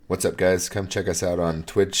What's up, guys? Come check us out on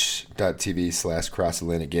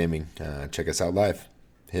twitch.tv/CrossAtlanticGaming. Check us out live.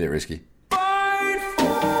 Hit it, Risky.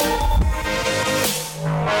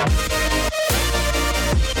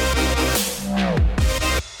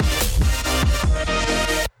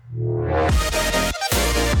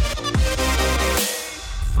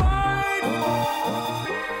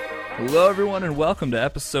 Hello, everyone, and welcome to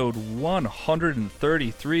episode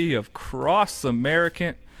 133 of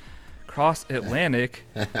Cross-Atlantic,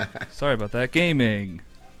 sorry about that, gaming.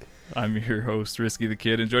 I'm your host, Risky the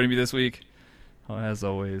Kid, and joining me this week, as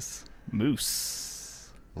always, Moose.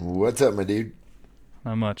 What's up, my dude?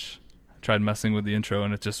 Not much. I tried messing with the intro,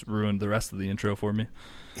 and it just ruined the rest of the intro for me.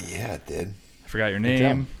 Yeah, it did. I forgot your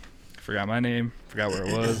name, forgot my name, forgot where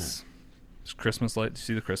it was. There's Christmas lights. Do you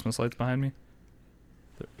see the Christmas lights behind me?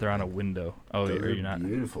 They're on a window. Oh, are you not?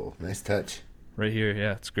 Beautiful. Nice touch. Right here,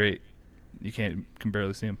 yeah, it's great. You can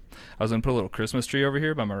barely see them. I was going to put a little Christmas tree over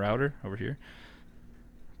here by my router, over here.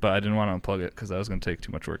 But I didn't want to unplug it because that was going to take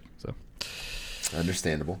too much work. So,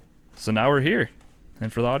 Understandable. So now we're here.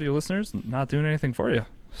 And for the audio listeners, not doing anything for you.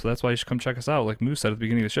 So that's why you should come check us out, like Moose said at the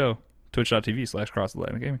beginning of the show.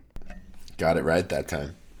 Twitch.tv/CrossAtlanticGaming. Got it right that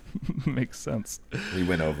time. Makes sense. We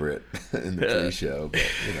went over it in the pre-show, but,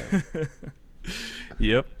 you know.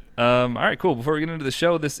 Yep. All right, cool. Before we get into the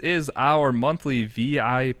show, this is our monthly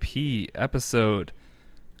VIP episode.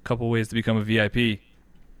 A couple ways to become a VIP.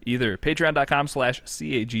 Either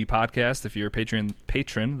patreon.com/CAG podcast if you're a patron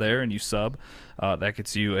there and you sub. That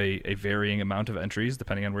gets you a varying amount of entries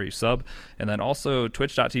depending on where you sub. And then also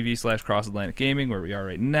twitch.tv/CrossAtlanticGaming where we are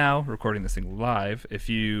right now, recording this thing live. If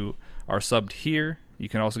you are subbed here, you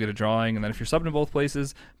can also get a drawing. And then if you're subbed in both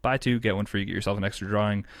places, buy two, get one free, get yourself an extra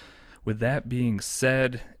drawing. With that being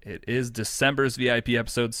said, it is December's VIP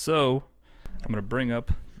episode, so I'm going to bring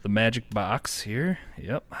up the magic box here.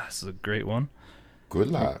 Yep, this is a great one. Good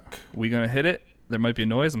luck. We're going to hit it. There might be a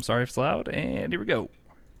noise. I'm sorry if it's loud. And here we go.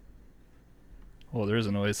 Oh, there is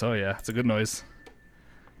a noise. Oh, yeah, it's a good noise.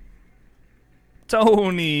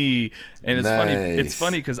 Tony! And it's funny. It's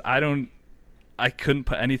funny because I couldn't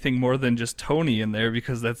put anything more than just Tony in there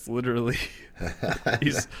because that's literally...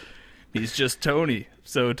 He's just Tony.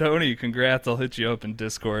 So, Tony, congrats. I'll hit you up in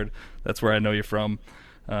Discord. That's where I know you're from.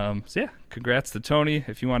 So, yeah, congrats to Tony.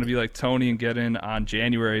 If you want to be like Tony and get in on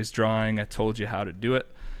January's drawing, I told you how to do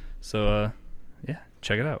it. So, yeah,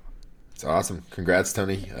 check it out. It's awesome. Congrats,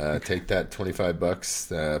 Tony. Take that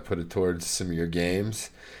 $25, put it towards some of your games,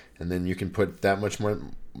 and then you can put that much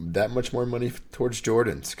more money towards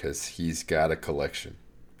Jordan's because he's got a collection.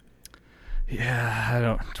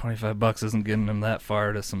 Yeah, $25 isn't getting him that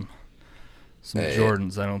far to some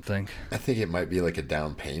Jordans, I don't think. I think it might be like a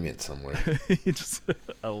down payment somewhere.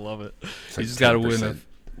 I love it. It's He's like just got to 10%.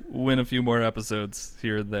 win a few more episodes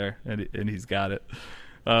here and there, and he's got it.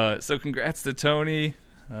 So congrats to Tony.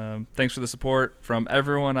 Thanks for the support from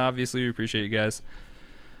everyone. Obviously, we appreciate you guys.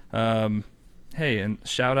 Hey, and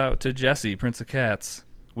shout out to Jesse, Prince of Cats,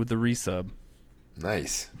 with the resub.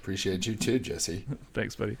 Nice. Appreciate you too, Jesse.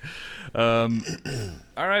 Thanks, buddy. All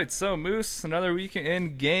right, so Moose, another week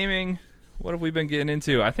in gaming. What have we been getting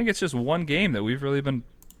into? I think it's just one game that we've really been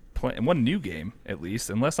playing. One new game, at least,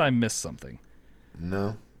 unless I missed something.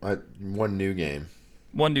 No, one new game.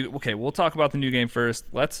 Okay, we'll talk about the new game first.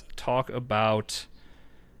 Let's talk about...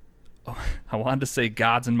 Oh, I wanted to say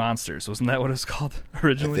Gods and Monsters. Wasn't that what it was called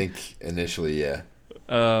originally? I think initially, yeah.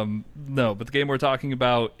 No, but the game we're talking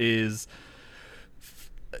about is...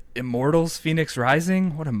 Immortals Phoenix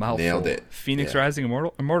Rising? What a mouthful. Nailed it. Phoenix Rising,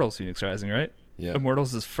 Immortals Phoenix Rising, right? Yeah.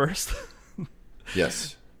 Immortals is first.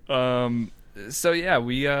 Yes. So yeah,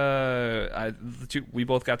 we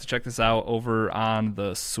both got to check this out over on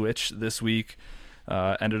the Switch this week.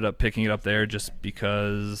 Ended up picking it up there just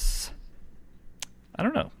because I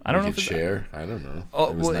don't know. I don't know if share. I don't know. Oh,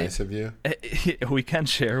 it was nice of you. We can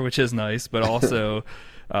share, which is nice, but also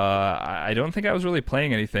I don't think I was really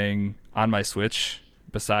playing anything on my Switch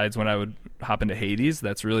besides when I would hop into Hades.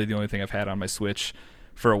 That's really the only thing I've had on my Switch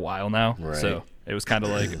for a while now. Right. So it was kind of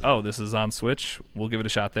like, oh, this is on Switch. We'll give it a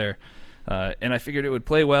shot there. And I figured it would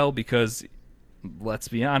play well because, let's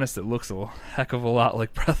be honest, it looks a heck of a lot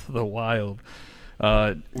like Breath of the Wild.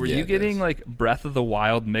 Were you getting like Breath of the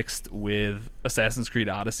Wild mixed with Assassin's Creed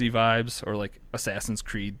Odyssey vibes, or like Assassin's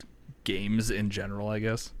Creed games in general, I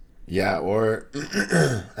guess? Yeah, or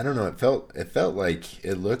I don't know. It felt like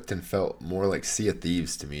it looked and felt more like Sea of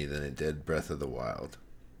Thieves to me than it did Breath of the Wild.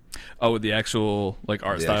 Oh, with the actual like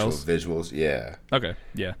art styles, actual visuals, yeah. Okay,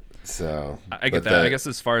 yeah. So I get that. I guess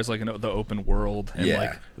as far as like the open world and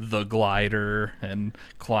like the glider and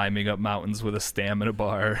climbing up mountains with a stamina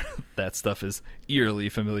bar, that stuff is eerily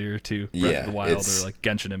familiar to Breath of the Wild or like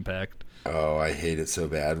Genshin Impact. Oh, I hate it so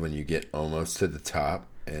bad when you get almost to the top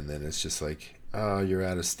and then it's just like, oh, you're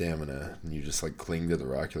out of stamina, and you just like cling to the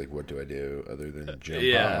rock. You're like, what do I do other than jump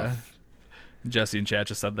off? Jesse in chat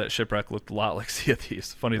just said that Shipwreck looked a lot like Sea of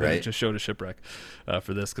Thieves. Funny that it just showed a Shipwreck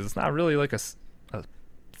for this, because it's not really like a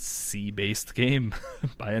sea-based game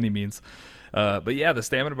by any means. But yeah, the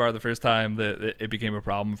stamina bar, the first time that it became a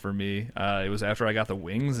problem for me, it was after I got the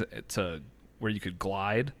wings to where you could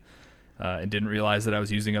glide, and didn't realize that I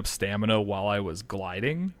was using up stamina while I was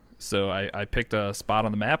gliding. So I picked a spot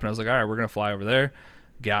on the map, and I was like, all right, we're going to fly over there.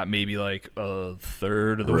 Got maybe like a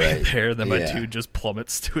third of the way there, then my dude just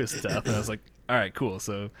plummets to his death, and I was like, all right, cool.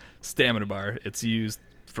 So stamina bar, it's used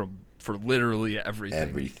for literally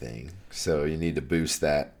everything. So you need to boost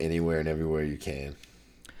that anywhere and everywhere you can.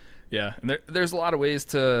 Yeah, and there's a lot of ways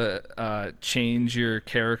to change your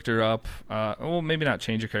character up. Well, maybe not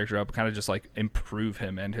change your character up, but kind of just like improve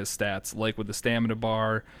him and his stats. Like with the stamina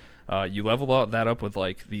bar, you level that up with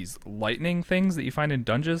like these lightning things that you find in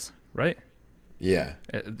dungeons, right? Yeah.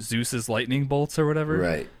 Zeus's lightning bolts or whatever.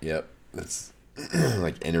 Right, yep. That's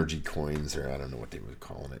like energy coins, or I don't know what they were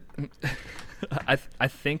calling it. I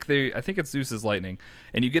think it's Zeus's lightning,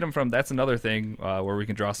 and you get them from. That's another thing where we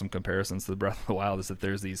can draw some comparisons to the Breath of the Wild, is that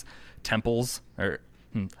there's these temples, or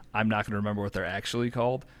I'm not going to remember what they're actually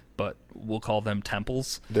called, but we'll call them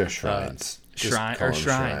temples. They're shrines.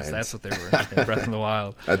 Shrines. That's what they were in Breath of the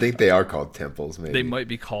Wild. I think they are called temples. Maybe they might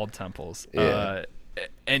be called temples. Yeah.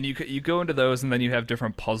 And you go into those, and then you have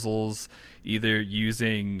different puzzles, either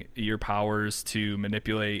using your powers to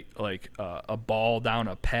manipulate like a ball down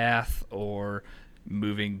a path, or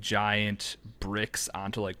moving giant bricks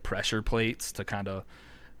onto like pressure plates to kind of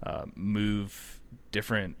move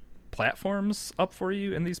different platforms up for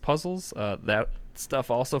you in these puzzles. That stuff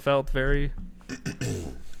also felt very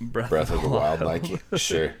Breath of the Wild like.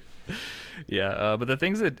 Sure. Yeah, but the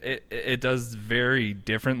things that it does very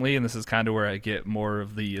differently, and this is kind of where I get more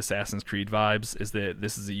of the Assassin's Creed vibes, is that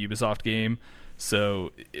this is a Ubisoft game,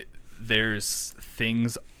 so there's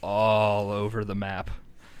things all over the map.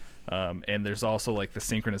 And there's also like the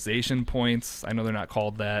synchronization points. I know they're not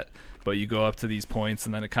called that, but you go up to these points,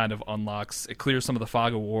 and then it kind of unlocks, it clears some of the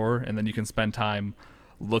fog of war, and then you can spend time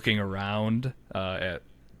looking around at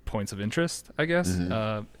points of interest, I guess.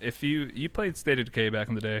 Mm-hmm. If you played State of Decay back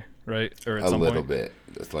in the day, right? Or at some little bit.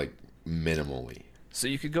 It's like minimally. So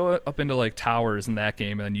you could go up into like towers in that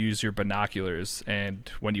game and then use your binoculars, and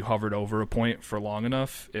when you hovered over a point for long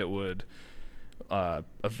enough, it would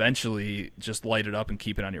eventually just light it up and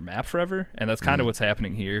keep it on your map forever. And that's kind of what's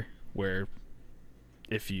happening here, where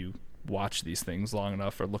if you watch these things long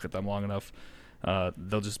enough or look at them long enough,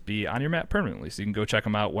 they'll just be on your map permanently, so you can go check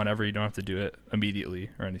them out whenever. You don't have to do it immediately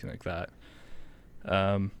or anything like that.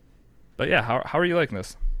 But yeah, how are you liking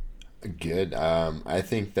this? Good. I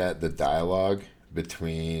think that the dialogue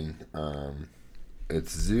between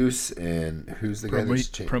it's Zeus and who's the guy that's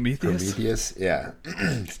Prometheus? Yeah.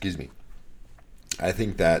 Excuse me. I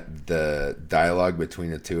think that the dialogue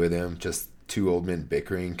between the two of them, just two old men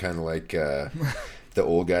bickering, kind of like the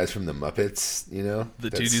old guys from the Muppets, you know? The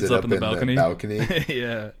two dudes up in the balcony.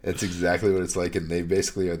 Yeah. It's exactly what it's like, and they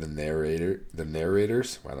basically are the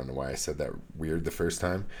narrators. I don't know why I said that weird the first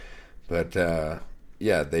time. But,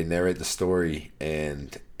 yeah, they narrate the story,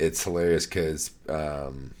 and it's hilarious because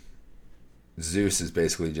Zeus is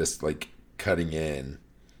basically just, like, cutting in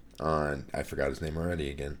on... I forgot his name already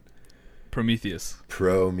again. Prometheus,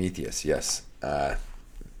 yes.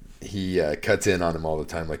 He cuts in on him all the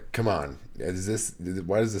time, like, come on,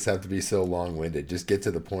 why does this have to be so long-winded? Just get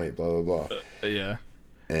to the point, blah, blah, blah. Yeah.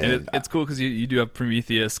 And it's cool because you do have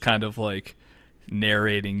Prometheus kind of, like,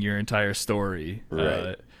 narrating your entire story.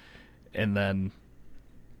 Right. And then,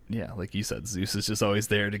 yeah, like you said, Zeus is just always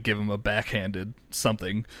there to give him a backhanded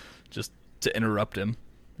something, just to interrupt him.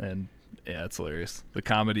 And, yeah, it's hilarious. The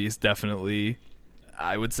comedy is definitely,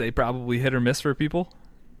 I would say, probably hit or miss for people.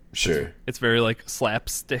 Sure. It's very like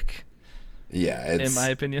slapstick. Yeah, in my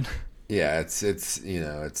opinion. Yeah, it's you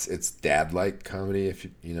know, it's dad-like comedy, if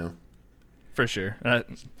you know. For sure.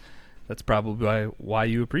 That's probably why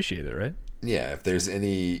you appreciate it, right? Yeah, if there's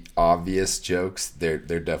any obvious jokes, they're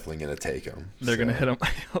definitely going to take them. They're going to hit them,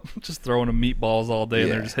 just throwing them meatballs all day,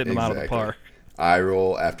 and they're just hitting them out of the park. Eye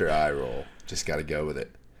roll after eye roll. Just got to go with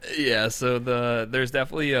it. Yeah, so there's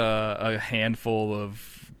definitely a handful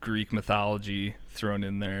of Greek mythology thrown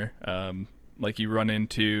in there. Like you run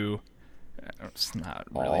into, It's not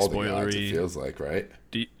really All the gods, it spoilery. feels like, right?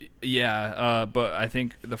 Yeah, but I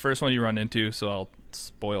think the first one you run into, so I'll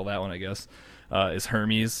spoil that one, I guess, is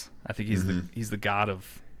Hermes. I think he's the god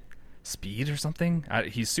of speed or something.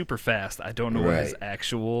 He's super fast. I don't know what his Right.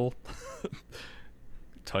 actual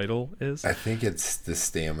title is. I think it's the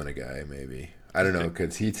stamina guy, maybe. I don't know,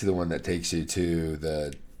 because he's the one that takes you to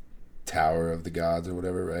the Tower of the Gods or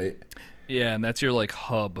whatever, right? Yeah, and that's your like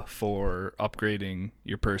hub for upgrading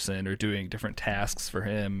your person or doing different tasks for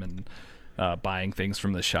him and buying things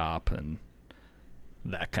from the shop and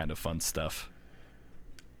that kind of fun stuff.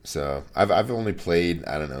 So I've only played,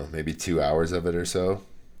 I don't know, maybe 2 hours of it or so.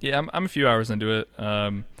 Yeah, I'm a few hours into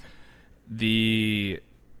it. The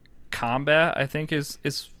combat I think is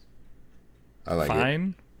I like it.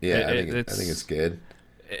 fine. Yeah, I think it's it's good.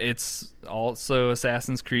 It's also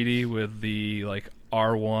Assassin's Creedy with the like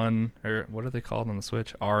R1 or what are they called on the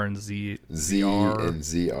Switch? R and Z. Z ZR. and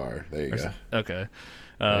ZR. There you go. Okay.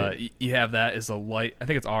 Right. You have that as a light. I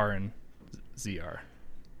think it's R and ZR.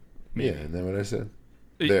 Yeah, isn't that what I said?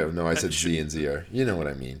 There, no, I said Z and ZR. You know what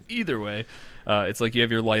I mean. Either way, it's like you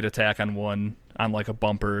have your light attack on one on like a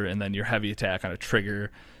bumper, and then your heavy attack on a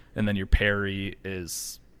trigger, and then your parry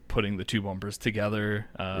is putting the two bumpers together.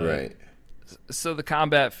 Right. So the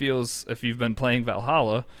combat feels, if you've been playing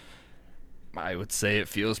Valhalla, I would say it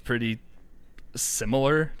feels pretty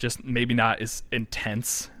similar, just maybe not as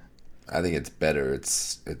intense. I think it's better.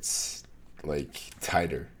 It's like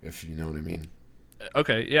tighter, if you know what I mean.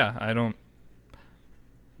 Okay, yeah, I don't.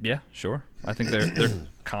 Yeah, sure. I think they're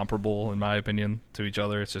comparable in my opinion to each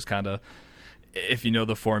other. It's just kind of, if you know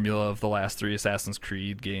the formula of the last three Assassin's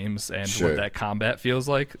Creed games and Sure. what that combat feels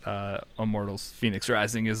like, Immortals Phoenix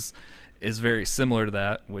Rising is very similar to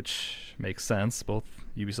that, which makes sense. Both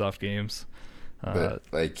Ubisoft games. But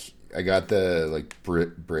like, I got the like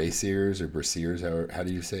braziers or brasiers. How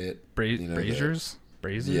do you say it? Braziers?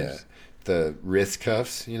 Yeah, the wrist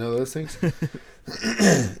cuffs. You know those things.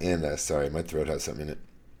 And sorry, my throat has something in it.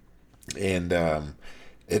 And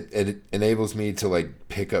it enables me to like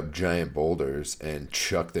pick up giant boulders and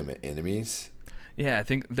chuck them at enemies. Yeah, I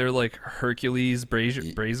think they're like Hercules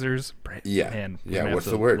braziers. Yeah. Man, we're Yeah, gonna have what's to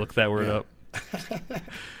the word? Look that word Yeah.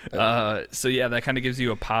 up. So yeah, that kind of gives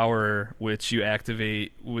you a power which you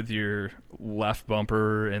activate with your left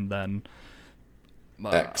bumper and then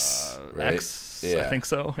X, right? X, Yeah. I think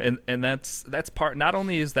so. And that's part. Not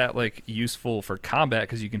only is that like useful for combat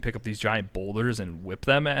because you can pick up these giant boulders and whip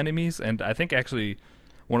them at enemies, and I think actually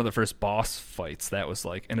one of the first boss fights that was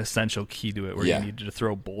like an essential key to it, where Yeah. you needed to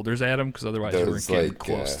throw boulders at him because otherwise you Those, weren't getting like,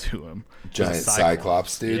 close to him. Giant There's a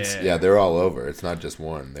Cyclops dudes. Yeah. Yeah, they're all over. It's not just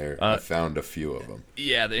one. I found a few of them.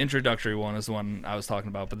 Yeah, the introductory one is the one I was talking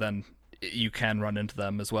about, but then you can run into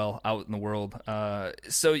them as well out in the world.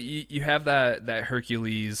 So you have that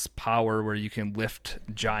Hercules power where you can lift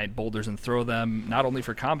giant boulders and throw them, not only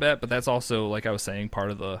for combat, but that's also, like I was saying, part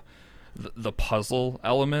of the puzzle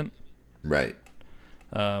element, Right.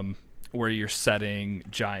 where you're setting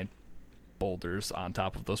giant boulders on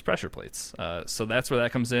top of those pressure plates. So that's where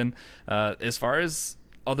that comes in. As far as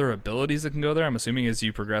other abilities that can go there, I'm assuming as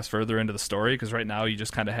you progress further into the story, because right now you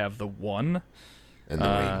just kind of have the one. And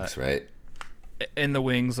the wings, right? In the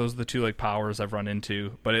wings, those are the two like powers I've run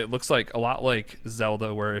into. But it looks like a lot like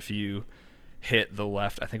Zelda, where if you hit the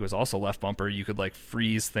left, I think it was also left bumper, you could like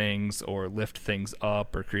freeze things or lift things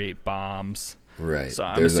up or create bombs. Right. So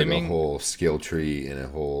I'm There's assuming like a whole skill tree and a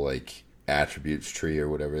whole like attributes tree or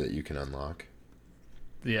whatever that you can unlock.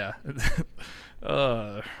 Yeah.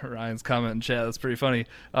 Ryan's comment in chat, that's pretty funny.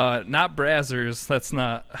 Not brazzers, that's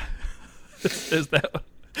not. Is that,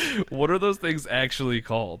 what are those things actually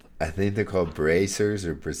called? I think they're called bracers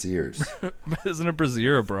or braziers. Isn't a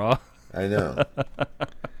brazier a bra? I know.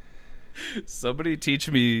 Somebody teach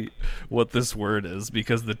me what this word is,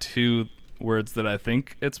 because the two words that I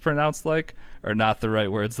think it's pronounced like are not the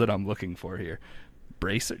right words that I'm looking for here.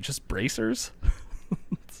 Just bracers?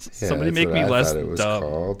 Yeah, Somebody that's make what me I less thought it was dumb.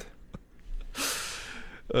 called.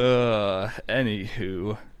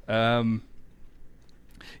 Anywho,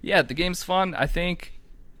 yeah, the game's fun. I think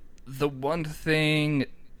the one thing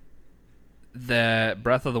that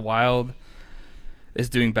Breath of the Wild is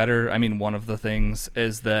doing better, I mean, one of the things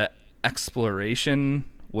is that exploration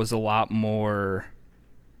was a lot more.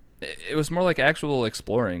 It was more like actual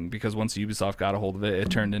exploring, because once Ubisoft got a hold of it, it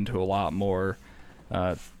turned into a lot more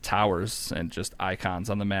towers and just icons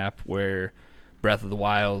on the map, where Breath of the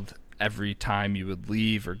Wild, every time you would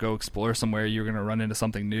leave or go explore somewhere, you were going to run into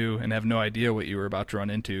something new and have no idea what you were about to run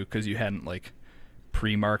into because you hadn't like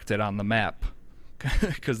pre-marked it on the map.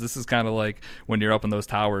 Because this is kind of like when you're up in those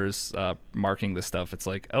towers marking this stuff, it's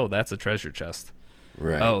like, oh, that's a treasure chest.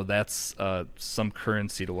 Right. oh, that's some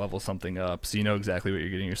currency to level something up, so you know exactly what you're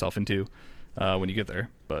getting yourself into when you get there.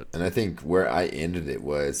 But And I think where I ended it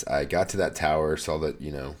was I got to that tower, saw that,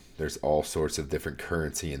 there's all sorts of different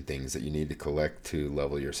currency and things that you need to collect to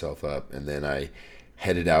level yourself up. And then I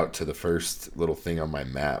headed out to the first little thing on my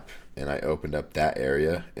map and I opened up that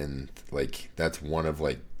area. And like, that's one of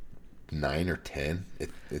like 9 or 10.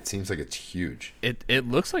 It seems like it's huge. it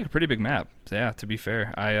looks like a pretty big map. Yeah, to be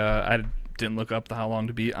fair, I didn't look up the how long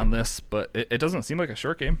to beat on this, but it doesn't seem like a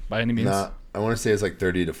short game by any means. Nah, I want to say it's like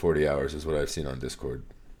 30 to 40 hours is what I've seen on Discord.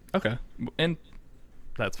 Okay, and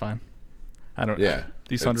that's fine. I don't. Yeah,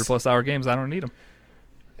 these 100+ hour games, I don't need them.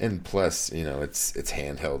 And plus, it's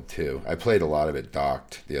handheld too. I played a lot of it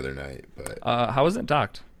docked the other night, but How is it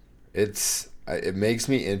docked? it makes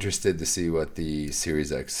me interested to see what the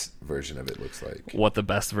Series X version of it looks like. What the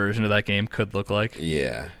best version of that game could look like?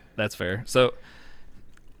 Yeah, That's fair. So,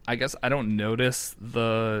 I guess I don't notice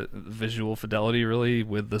the visual fidelity really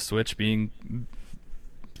with the Switch being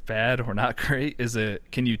bad or not great.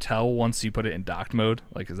 Can you tell once you put it in docked mode?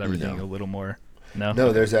 Like, is everything No. a little more? No.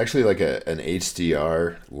 no, there's actually like an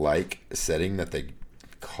HDR like setting that they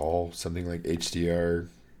call something like HDR.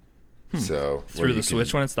 So where Through you the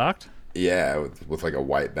Switch when it's docked? yeah, with like a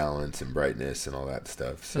white balance and brightness and all that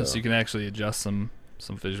stuff. So, So you can actually adjust some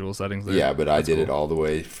visual settings there. yeah, but I That's did it cool. all the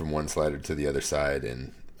way from one slider to the other side,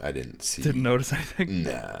 and I didn't see. Didn't notice anything.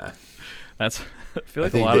 Nah, That's. I feel I like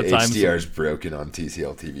a think lot the of times. HDR is broken on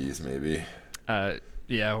TCL TVs, maybe.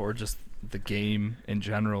 Yeah, or just the game in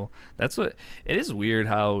general. That's what it is weird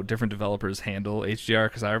how different developers handle HDR,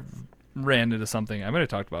 because I ran into something. I might have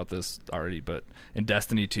talked about this already, but in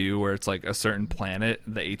Destiny 2, where it's like a certain planet,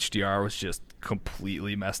 the HDR was just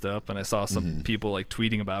completely messed up, and I saw some people like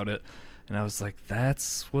tweeting about it, and I was like,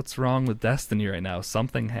 that's what's wrong with Destiny right now.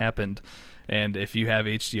 Something happened, and if you have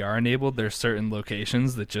HDR enabled, there's certain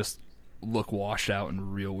locations that just look washed out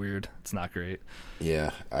and real weird. It's not great.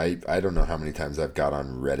 Yeah, I don't know how many times I've got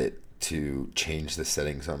on Reddit to change the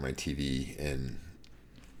settings on my TV, and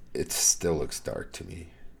it still looks dark to me.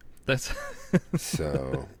 That's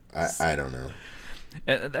So I don't know.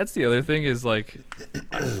 and that's the other thing is like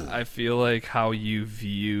I feel like how you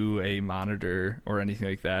view a monitor or anything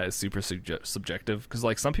like that is super subjective, because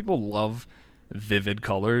like some people love vivid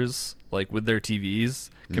colors like with their TVs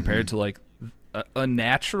compared to like a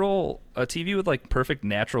TV with like perfect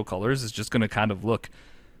natural colors is just going to kind of look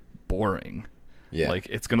boring. Yeah, Like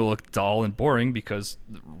it's going to look dull and boring because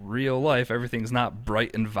real life everything's not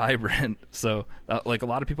bright and vibrant. So like a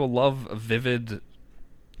lot of people love vivid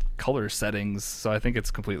color settings, so I think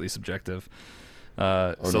it's completely subjective.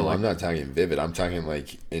 Oh So no, like, I'm not talking vivid. I'm talking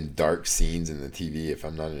like in dark scenes in the TV. If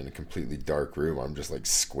I'm not in a completely dark room, I'm just like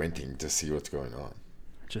squinting to see what's going on.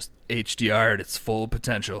 just HDR at its full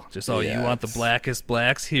potential. Just you Yeah, want the it's- blackest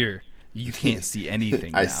blacks here. You can't see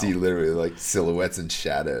anything. I now. see literally like silhouettes and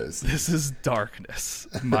shadows. This is darkness.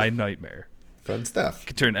 My nightmare. Fun stuff.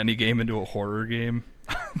 Could turn any game into a horror game.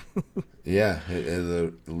 Yeah,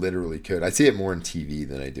 it literally could. I see it more in TV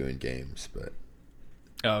than I do in games, but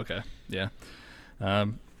Oh, okay. Yeah. Yeah,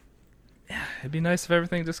 it'd be nice if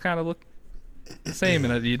everything just kind of looked the same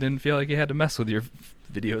and that you didn't feel like you had to mess with your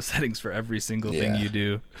video settings for every single thing Yeah. you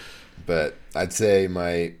do. But I'd say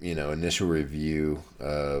my initial review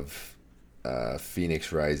of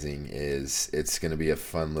Phoenix Rising is it's going to be a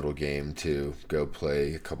fun little game to go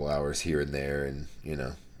play a couple hours here and there and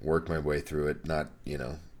work my way through it. Not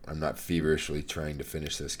I'm not feverishly trying to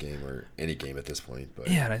finish this game or any game at this point. But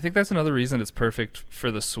Yeah, and I think that's another reason it's perfect for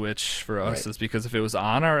the Switch for us, Right. is because if it was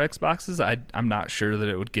on our Xboxes, I'm not sure that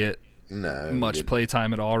it would get no, much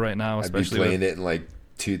playtime at all right now, I'd be especially playing with, it in like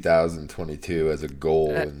 2022 as a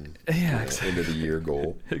goal and yeah, end of the year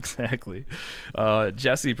goal. Exactly.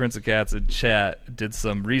 Jesse, Prince of Cats in chat, did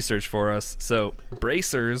some research for us. So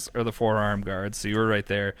bracers are the forearm guards, so you were right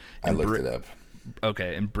there. I And looked it up.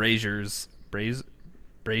 Okay, and braziers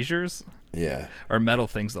Yeah. are metal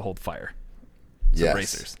things that hold fire. So Yes.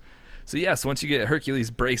 bracers. So yes, once you get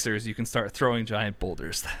Hercules bracers, you can start throwing giant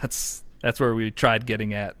boulders. That's where we tried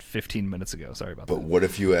getting at 15 minutes ago. Sorry about But that. what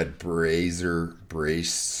if you had bracers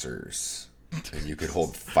and you could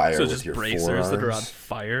hold fire So with just your bracers forearms? that are on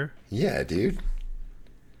fire. Yeah, dude. $1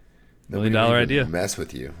 million Nobody would idea. mess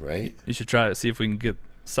with you, right? You should try it. See if we can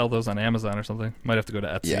sell those on Amazon or something. Might have to go to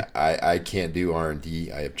Etsy. Yeah, I can't do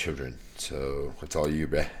R&D. I have children, so it's all you,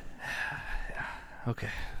 bruh. Okay.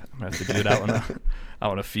 I'm gonna have to do it out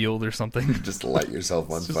in a field or something. Just light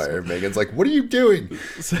yourself on fire. Megan's like, "What are you doing?"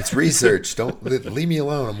 It's research. Don't leave me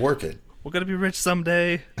alone. I'm working. We're gonna be rich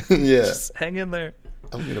someday. Yeah, Just hang in there.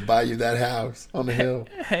 I'm gonna buy you that house on the hill.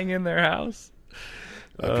 Hang in there, house.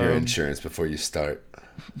 Up your insurance before you start.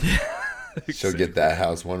 She'll get that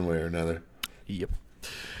house one way or another. Yep.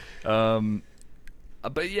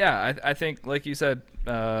 But yeah, I think, like you said,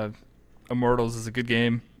 Immortals is a good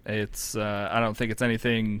game. It's I don't think it's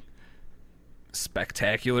anything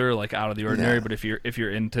spectacular, like out of the ordinary. No. But if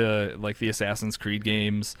you're into like the Assassin's Creed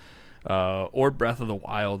games or Breath of the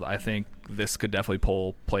Wild, I think this could definitely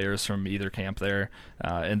pull players from either camp there,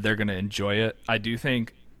 and they're gonna enjoy it. I do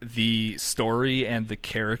think the story and the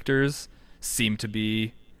characters seem to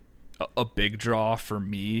be a big draw for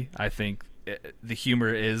me. I think the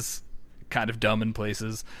humor is kind of dumb in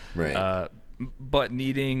places, Right. but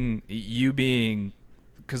needing you being,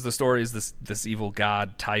 because the story is this evil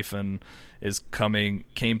god Typhon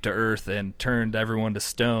came to Earth and turned everyone to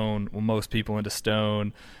stone, well, most people into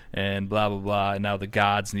stone, and blah blah blah. And now the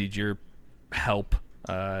gods need your help.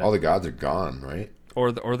 All the gods are gone, right?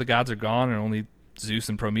 Or the gods are gone, and only Zeus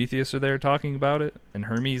and Prometheus are there talking about it, and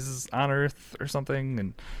Hermes is on Earth or something.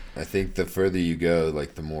 And I think the further you go,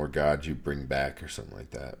 like the more gods you bring back or something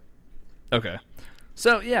like that. okay,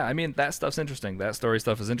 so yeah, I mean that stuff's interesting. That story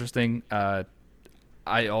stuff is interesting.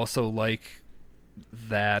 I also like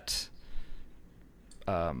that.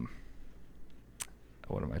 What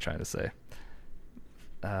am I trying to say?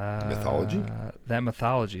 Mythology? That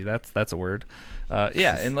mythology. That's a word.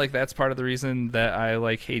 Yeah, and like that's part of the reason that I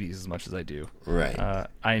like Hades as much as I do. Right.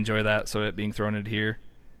 I enjoy that, so it being thrown in here,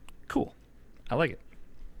 cool. I like it.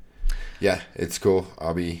 Yeah, it's cool.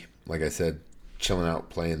 I'll be, like I said, chilling out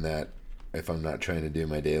playing that if I'm not trying to do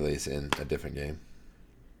my dailies in a different game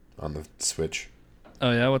on the Switch.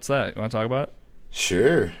 Oh yeah, what's that? You want to talk about it?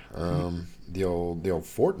 Sure. The old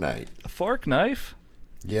Fortnite. A fork knife?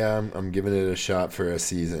 Yeah, I'm giving it a shot for a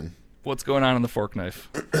season. What's going on in the fork knife?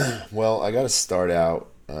 Well, I got to start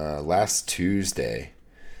out last Tuesday.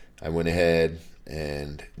 I went ahead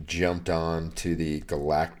and jumped on to the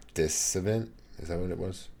Galactus event. Is that what it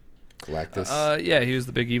was? Galactus? Yeah, he was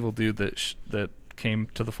the big evil dude that came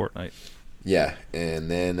to the Fortnite. Yeah, and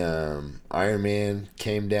then Iron Man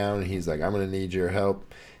came down and he's like, I'm going to need your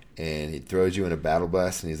help. And he throws you in a battle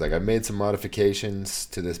bus and he's like, I've made some modifications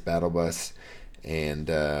to this battle bus. And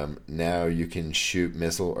now you can shoot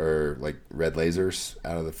missile or like red lasers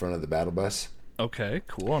out of the front of the battle bus. Okay,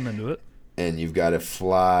 cool. I'm into it. And you've got to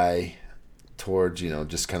fly towards,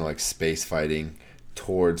 just kind of like space fighting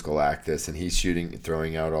towards Galactus. And he's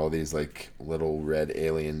throwing out all these like little red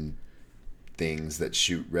alien things that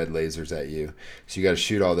shoot red lasers at you. So you got to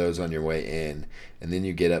shoot all those on your way in. And then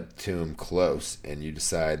you get up to him close and you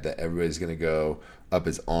decide that everybody's going to go up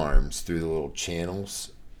his arms through the little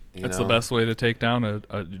channels. That's the best way to take down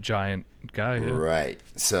a giant guy. Yeah. Right.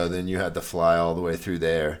 So then you had to fly all the way through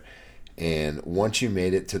there. And once you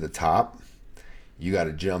made it to the top, you got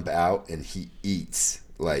to jump out and he eats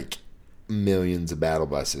like millions of battle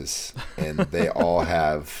buses. And they all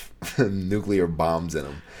have nuclear bombs in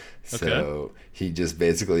them. So he just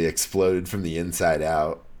basically exploded from the inside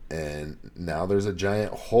out. And now there's a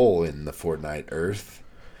giant hole in the Fortnite Earth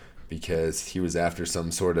because he was after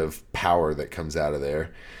some sort of power that comes out of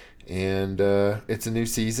there. And it's a new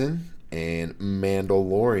season, and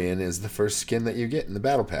Mandalorian is the first skin that you get in the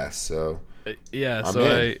Battle Pass. So yeah, I'm so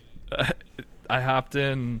in. I hopped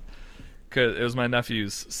in because it was my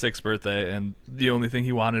nephew's 6th birthday, and the only thing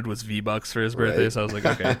he wanted was V-Bucks for his birthday. Right. So I was like,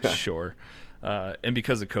 okay, sure. And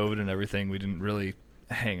because of COVID and everything, we didn't really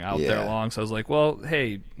hang out there Yeah. long. So I was like, well,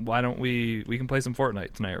 hey, why don't we can play some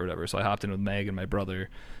Fortnite tonight or whatever. So I hopped in with Meg and my brother,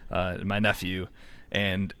 and my nephew,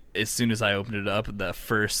 and as soon as I opened it up,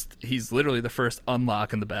 he's literally the first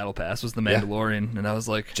unlock in the Battle Pass was the Mandalorian, and I was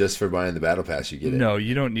like, Just for buying the Battle Pass, you get it. no,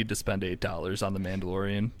 you don't need to spend $8 on the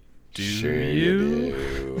Mandalorian. Do Sure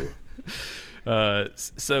you? do.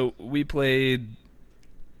 So we played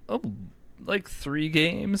like 3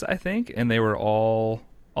 games, I think, and they were all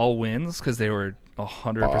wins because they were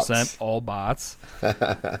 100% Bots. all bots.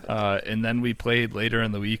 And then we played later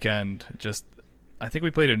in the weekend. I think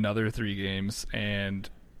we played another 3 games, and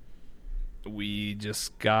we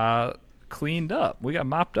just got cleaned up. We got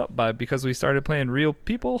mopped up because we started playing real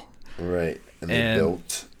people. Right. And they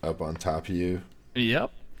built up on top of you.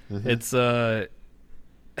 Yep. Mm-hmm. It's I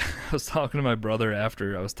was talking to my brother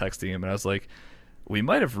after I was texting him, and I was like, we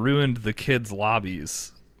might have ruined the kids'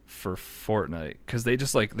 lobbies for Fortnite because they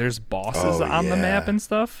just like there's bosses on the map and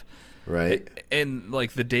stuff. Right. And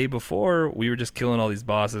like the day before, we were just killing all these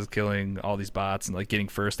bosses, killing all these bots, and like getting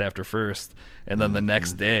first after first. And then the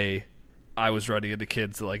next day, I was running into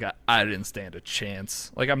kids like I didn't stand a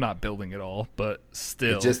chance. Like I'm not building at all, but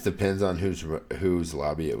still. It just depends on whose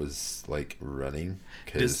lobby it was like running.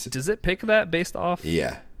 Does it pick that based off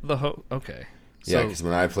Yeah. okay. Yeah, because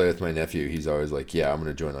when I play with my nephew, he's always like, "Yeah, I'm going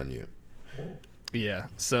to join on you." Yeah.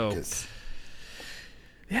 So.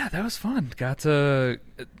 Yeah, that was fun. Got to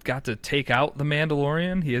take out the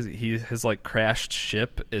Mandalorian. His like crashed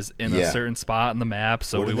ship is in a certain spot in the map,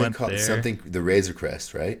 so we went there. Something, the Razor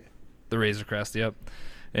Crest, right? The Razor Crest, yep.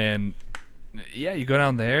 And yeah, you go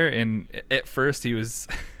down there, and at first he was,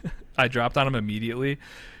 I dropped on him immediately,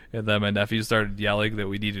 and then my nephew started yelling that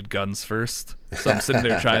we needed guns first. So I'm sitting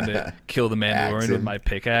there trying to kill the Mandalorian with my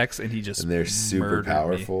pickaxe, and he just and they're super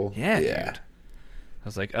powerful. Yeah, dude. I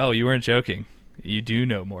was like, oh, you weren't joking. You do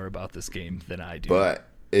know more about this game than I do. But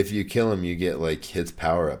if you kill him, you get like his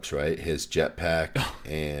power ups, right? His jetpack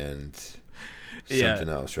and something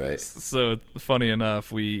else, right? So funny enough,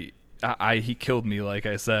 he killed me, like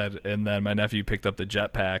I said, and then my nephew picked up the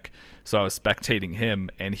jetpack. So I was spectating him,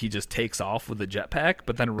 and he just takes off with the jetpack,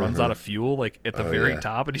 but then runs out of fuel, like at the very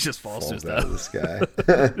top, and he just falls to his death. Out of the sky.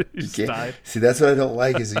 He just died. See, that's what I don't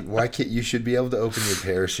like. Is why can't you should be able to open your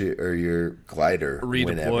parachute or your glider,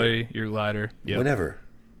 redeploy your glider, whenever.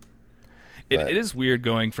 It is weird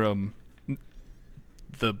going from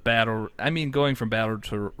the battle. I mean, going from battle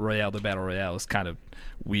to royale to battle royale is kind of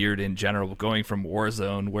weird in general. Going from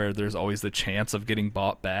Warzone, where there's always the chance of getting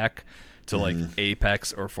bought back, to like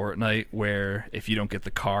Apex or Fortnite, where if you don't get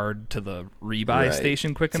the card to the rebuy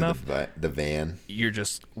station quick enough, the van, you're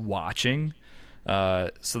just watching.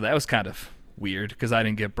 So that was kind of weird because I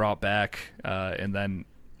didn't get brought back, and then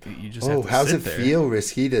you just have to how's sit it there. feel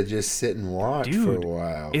risky to just sit and watch for a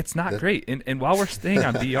while? It's not great. And while we're staying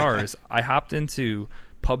on VRs, I hopped into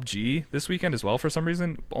PUBG this weekend as well for some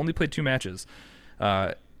reason. Only played 2 matches.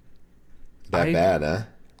 Bad, huh?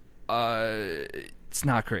 It's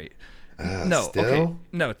not great. No, still? Okay.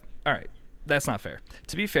 No, all right. That's not fair.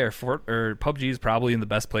 To be fair, PUBG is probably in the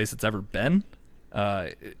best place it's ever been.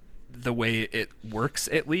 The way it works,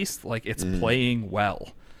 at least, like it's playing well.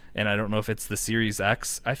 And I don't know if it's the Series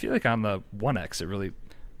X. I feel like on the One X, it really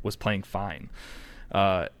was playing fine.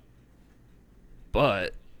 But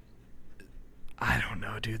I don't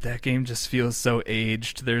know, dude. That game just feels so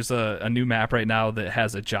aged. There's a new map right now that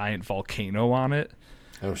has a giant volcano on it.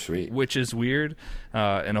 Oh, sweet. Which is weird,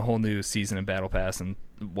 and a whole new season and battle pass and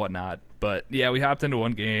whatnot. But yeah, we hopped into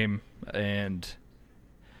one game, and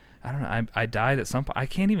I don't know. I died at some point. I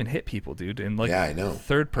can't even hit people, dude. And like I know.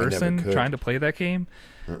 Third person trying to play that game,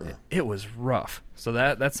 it was rough. So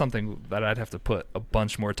that's something that I'd have to put a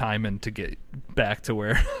bunch more time in to get back to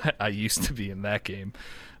where I used to be in that game.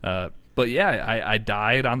 But yeah, I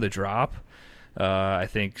died on the drop. I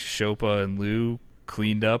think Shopa and Lou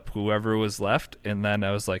cleaned up whoever was left, and then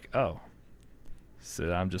I was like, oh, so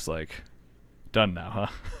I'm just like done now, huh?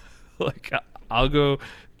 Like I'll go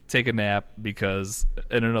take a nap because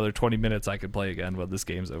in another 20 minutes I could play again when this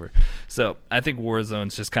game's over. So I think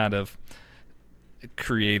Warzone's just kind of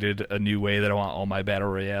created a new way that I want all my battle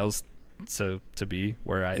royales to be,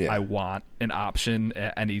 where I want an option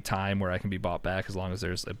at any time where I can be bought back as long as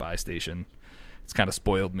there's a buy station. It's kind of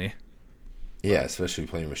spoiled me. Yeah, especially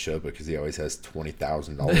playing with Shopa because he always has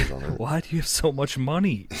 $20,000 on him. Why do you have so much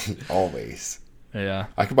money? Always. Yeah.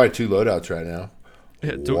 I could buy 2 loadouts right now.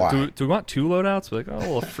 Yeah, do we want 2 loadouts? We're like, oh,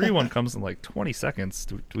 well, a free one comes in like 20 seconds.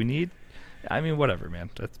 Do we need? I mean, whatever,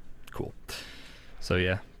 man. That's cool. So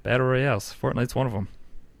yeah, battle royales. Fortnite's one of them.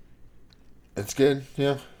 It's good.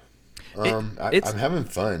 Yeah. I'm having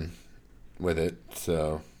fun with it.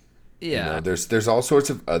 So yeah, there's all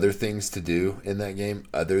sorts of other things to do in that game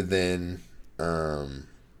other than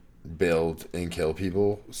build and kill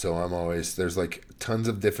people. So there's like tons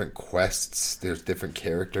of different quests. There's different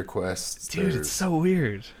character quests. Dude, it's so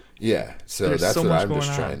weird. Yeah, so that's what I'm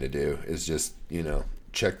just trying to do is just,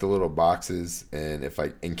 check the little boxes, and if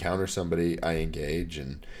I encounter somebody, I engage,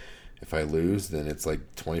 and if I lose, then it's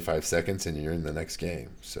like 25 seconds and you're in the next game.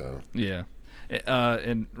 So yeah.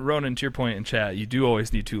 And Ronan, to your point in chat, you do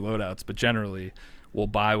always need 2 loadouts, but generally we'll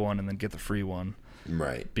buy one and then get the free one.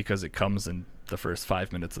 Right. Because it comes in the first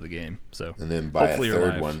 5 minutes of the game. So and then buy a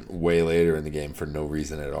third one way later in the game for no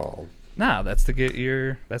reason at all. Nah, that's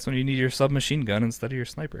when you need your submachine gun instead of your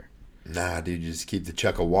sniper. Nah, dude, you just keep the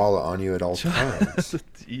Chuckawalla on you at all times.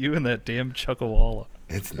 You and that damn Chuckawalla.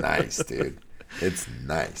 It's nice, dude. It's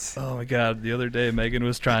nice. Oh my god, the other day Megan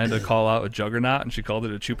was trying to call out a Juggernaut and she called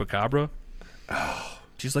it a Chupacabra. Oh,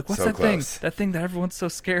 she's like, what's so that close. thing? That thing that everyone's so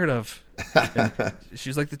scared of. And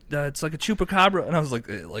she's like, it's like a Chupacabra. And I was like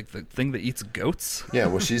the thing that eats goats? Yeah,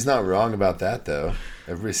 well, she's not wrong about that, though.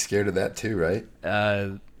 Everybody's scared of that, too, right?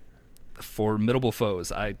 Formidable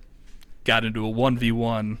foes. I got into a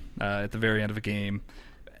 1v1 at the very end of a game.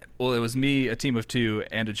 Well, it was me, a team of 2,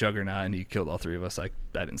 and a Juggernaut, and he killed all 3 of us. I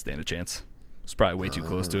didn't stand a chance. was probably way too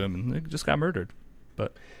close to him and it just got murdered.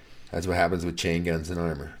 But That's what happens with chain guns and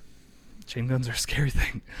armor. chain guns are a scary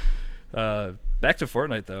thing. Back to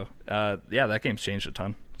Fortnite though. Yeah, that game's changed a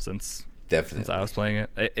ton since Definitely. I was playing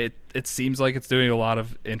it. It seems like it's doing a lot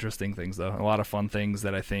of interesting things though, a lot of fun things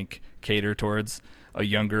that I think cater towards a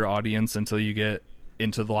younger audience until you get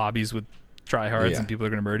into the lobbies with tryhards and people are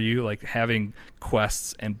going to murder you. Like having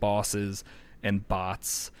quests and bosses and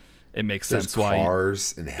bots, it makes There's sense why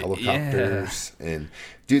cars and helicopters and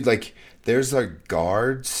dude, like there's like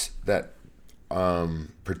guards that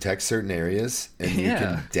protect certain areas and you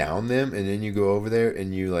can down them, and then you go over there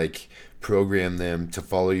and you like program them to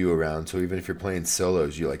follow you around. So even if you're playing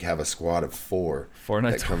solos, you like have a squad of 4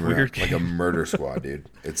 Fortnite's that come a weird around, game. like a murder squad, dude.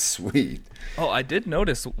 It's sweet. Oh, I did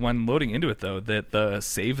notice when loading into it though that the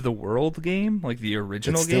Save the World game, like the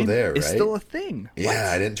original It's still game, there, is right? still a thing. Yeah, What?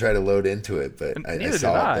 I didn't try to load into it, but I Neither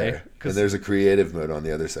saw did it I, there. 'cause- And there's a creative mode on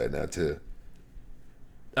the other side now too.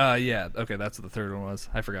 Yeah, okay, that's what the third one was.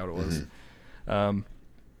 I forgot what it was.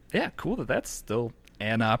 Yeah, cool that that's still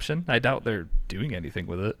an option. I doubt they're doing anything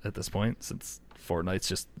with it at this point since Fortnite's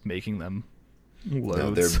just making them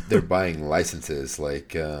loads. No, they're buying licenses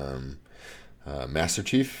like Master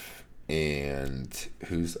Chief and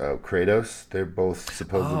who's Kratos. They're both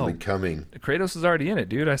supposedly coming. Kratos is already in it,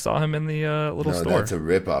 dude. I saw him in the little No, store. that's a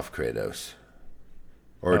rip-off Kratos.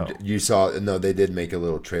 Or Oh. you saw? No, they did make a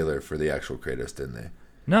little trailer for the actual Kratos, didn't they?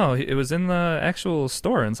 No, it was in the actual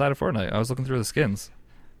store inside of Fortnite. I was looking through the skins.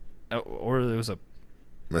 Or it was a...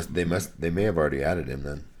 They may have already added him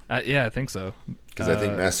then, yeah, I think so. because I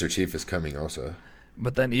think Master Chief is coming also.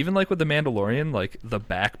 But then even like with the Mandalorian, like the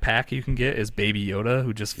backpack you can get is Baby Yoda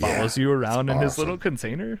who just follows you around in his awesome. little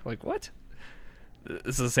container. Like what?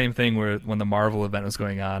 This is the same thing where when the Marvel event was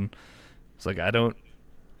going on, it's like I don't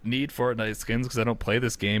need Fortnite skins because I don't play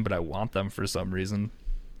this game, but I want them for some reason.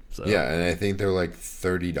 So Yeah, and I think they're like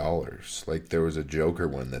 $30. Like there was a Joker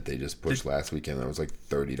one that they just pushed last weekend that was like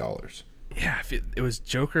 $30. yeah, if it was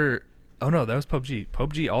Joker. Oh no, that was PUBG.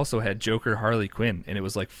 PUBG also had Joker Harley Quinn, and it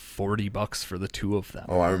was like $40 for the two of them.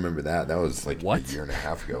 Oh, I remember that. That was like What? a year and a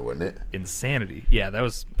half ago, wasn't it? Insanity. Yeah,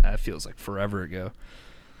 that feels like forever ago.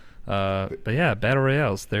 But yeah, battle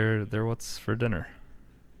royales. They're what's for dinner,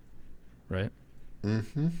 right?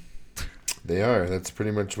 Mm-hmm. They are. That's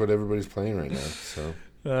pretty much what everybody's playing right now. So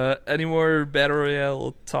Any more battle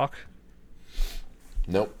royale talk?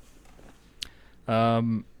 nope.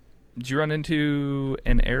 Did you run into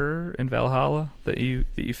an error in Valhalla that you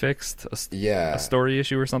fixed? Yeah. A story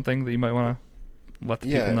issue or something that you might want to let the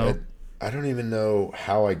people know? I don't even know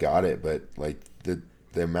how I got it, but like the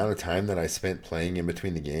amount of time that I spent playing in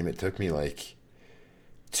between the game, it took me like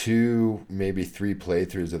 2, maybe 3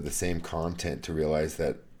 playthroughs of the same content to realize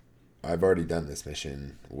that I've already done this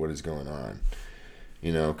mission. What is going on?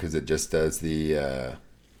 You know, because it just does the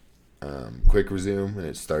quick resume and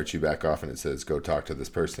it starts you back off and it says go talk to this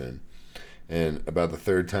person. And about the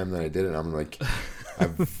 3rd time that I did it, I'm like,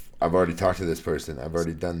 I've already talked to this person. I've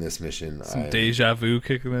already done this mission. Some deja vu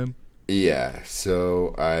kicking in. Yeah,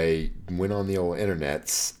 so I went on the old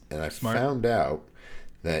internets and I found out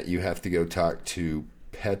that you have to go talk to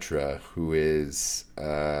Petra, who is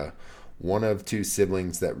one of 2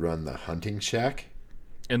 siblings that run the hunting shack.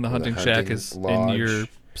 And the hunting shack is lodge.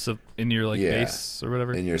 in your like base or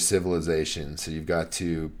whatever. In your civilization. So you've got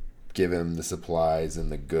to give him the supplies and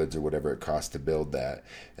the goods or whatever it costs to build that.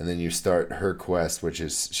 And then you start her quest, which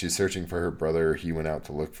is she's searching for her brother. He went out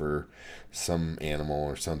to look for some animal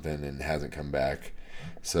or something and hasn't come back.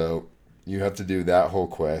 So you have to do that whole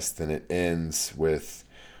quest, and it ends with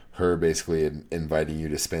her basically inviting you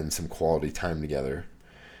to spend some quality time together.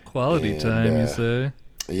 Quality time, you say?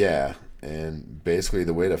 Yeah. And basically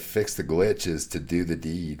the way to fix the glitch is to do the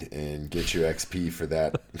deed and get your XP for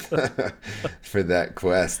that for that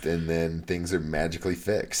quest, and then things are magically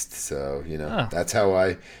fixed. So, you know, that's how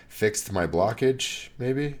I fixed my blockage,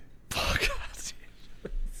 maybe? Oh, God.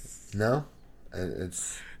 No?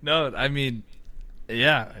 It's No, I mean,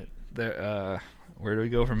 yeah. There, where do we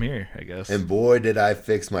go from here, I guess? And boy, did I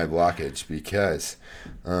fix my blockage, because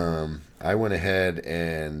I went ahead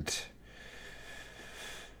and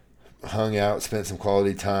hung out, spent some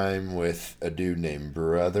quality time with a dude named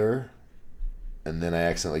Brother, and then I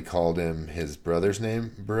accidentally called him his brother's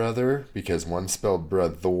name Brother, because one spelled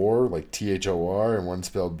Brother like Thor, and one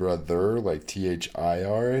spelled Brother like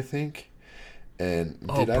Thir, I think. And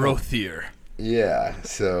Brothier. Yeah,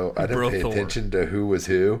 so I didn't pay attention to who was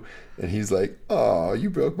who, and he's like, "Oh, you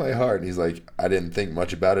broke my heart," and he's like, "I didn't think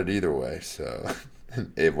much about it either way." So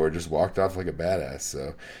Eivor just walked off like a badass.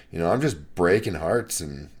 So, you know, I'm just breaking hearts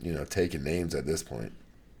and, you know, taking names at this point.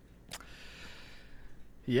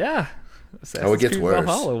 Yeah. Assassin's it gets Creed worse.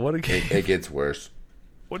 Valhalla, what a game. It gets worse.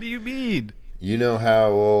 What do you mean? You know how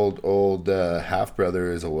old half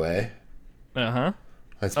brother is away? Uh-huh.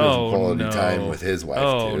 I spent some quality time with his wife too.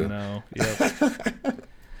 Oh no. Yep.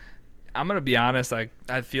 I'm gonna be honest. I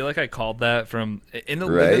feel like I called that from in the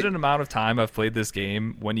limited amount of time I've played this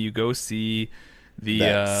game. When you go see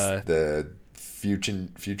the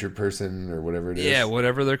future person or whatever it is. Yeah,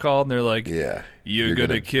 whatever they're called, and they're like, yeah, you're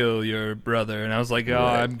gonna kill your brother, and I was like, oh,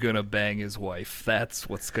 right. I'm gonna bang his wife. That's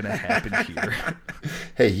what's gonna happen here.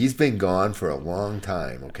 Hey, he's been gone for a long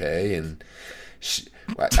time, okay? And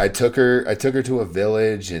I took her to a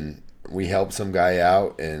village, and we helped some guy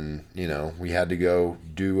out, and we had to go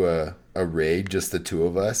do a raid, just the two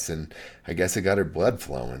of us, and I guess it got her blood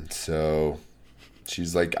flowing. So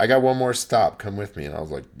she's like, I got one more stop. Come with me, and I was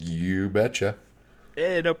like, you betcha.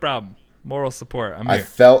 Hey, no problem. Moral support. I'm here. I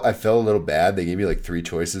felt a little bad. They gave me like 3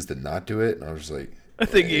 choices to not do it, and I was just like,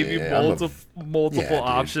 they gave you multiple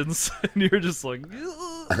options, and you're just like,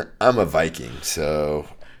 I'm a Viking, so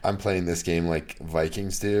I'm playing this game like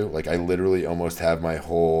Vikings do. Like, I literally almost have my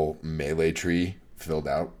whole melee tree filled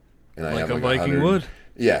out, and I like have a Viking would.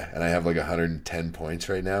 Yeah, and I have like 110 points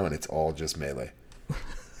right now, and it's all just melee.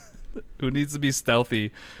 Who needs to be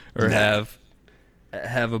stealthy or have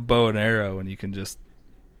a bow and arrow, and you can just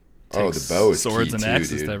take the bow is swords key and too,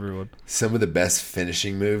 axes dude. to everyone. Some of the best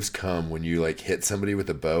finishing moves come when you like hit somebody with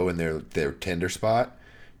a bow in their tender spot.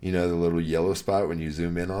 The little yellow spot when you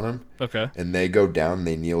zoom in on them. Okay. And they go down,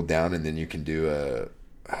 they kneel down, and then you can do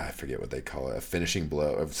I forget what they call it, a finishing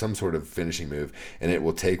blow, of some sort of finishing move, and it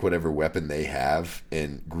will take whatever weapon they have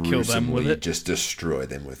and gruesomely just destroy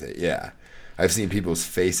them with it. Yeah. I've seen people's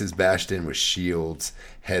faces bashed in with shields,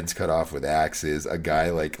 heads cut off with axes, a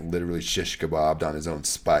guy like literally shish kebabbed on his own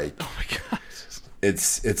spike. Oh my gosh.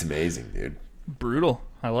 It's amazing, dude. Brutal.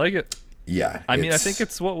 I like it. Yeah. I mean, I think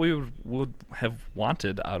it's what we would have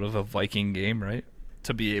wanted out of a Viking game, right?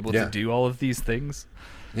 To be able to do all of these things.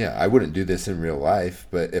 Yeah, I wouldn't do this in real life,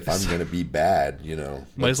 but if I'm going to be bad,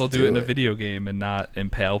 might as well do it in a video game and not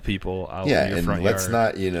impale people out in your front yard. Let's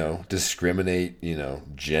not, discriminate,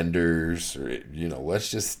 genders or,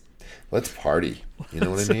 let's party. You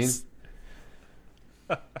know what I mean?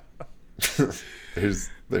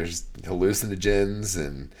 There's hallucinogens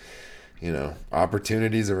and,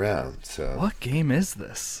 opportunities around. So what game is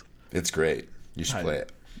this? It's great. You should play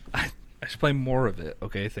it. I should play more of it.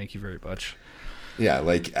 Okay, thank you very much. Yeah,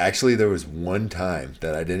 like actually there was one time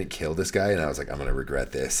that I didn't kill this guy, and I was like, I'm going to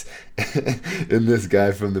regret this. And this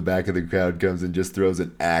guy from the back of the crowd comes and just throws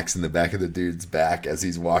an axe in the back of the dude's back as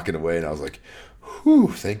he's walking away, and I was like,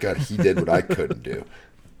 whew, thank God he did what I couldn't do.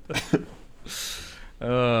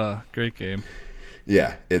 Great game.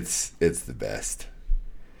 Yeah, it's the best.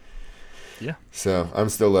 Yeah. So I'm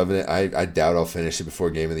still loving it. I doubt I'll finish it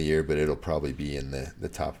before Game of the Year, but it'll probably be in the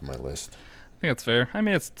top of my list. I think that's fair. I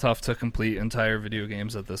mean, it's tough to complete entire video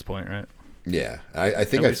games at this point, right? Yeah. I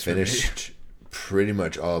think I finished pretty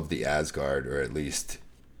much all of the Asgard, or at least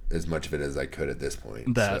as much of it as I could at this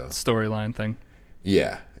point. That storyline thing.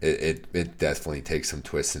 Yeah. It definitely takes some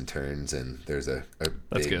twists and turns, and there's a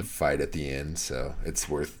big fight at the end, so it's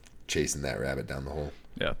worth chasing that rabbit down the hole.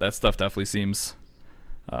 Yeah, that stuff definitely seems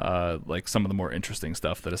like some of the more interesting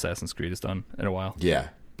stuff that Assassin's Creed has done in a while. Yeah.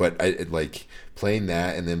 But I like playing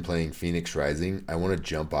that and then playing Phoenix Rising. I want to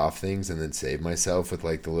jump off things and then save myself with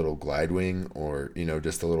like the little glide wing, or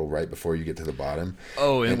just a little right before you get to the bottom.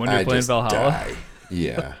 Oh, and when you're playing Valhalla, die.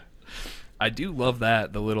 Yeah. I do love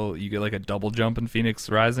that you get like a double jump in Phoenix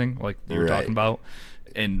Rising, like you were talking about,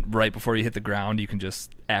 and right before you hit the ground, you can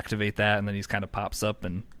just activate that, and then he kind of pops up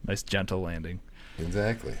and nice gentle landing.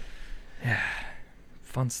 Exactly. Yeah.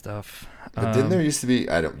 Fun stuff. But didn't there used to be,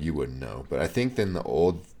 you wouldn't know, but I think in the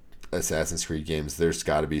old Assassin's Creed games, there's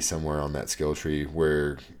got to be somewhere on that skill tree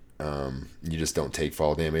where you just don't take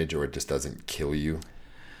fall damage, or it just doesn't kill you.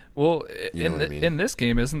 Well, in this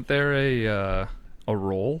game, isn't there a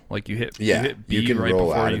roll? Like you hit B you can right roll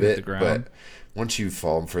before out you of hit it, the ground. but once you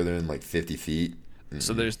fall further than like 50 feet.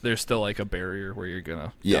 So there's still like a barrier where you're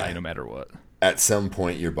gonna die no matter what. At some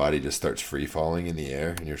point, your body just starts free falling in the air,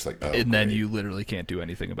 and you're just like, oh. And then you literally can't do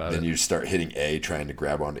anything about it. Then you start hitting A, trying to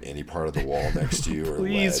grab onto any part of the wall next to you. Or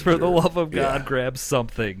Please, for the love of God, grab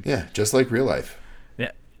something. Yeah, just like real life.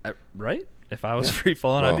 Yeah, right? If I was free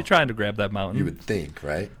falling, I'd be trying to grab that mountain. You would think,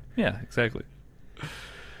 right? Yeah, exactly.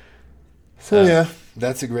 So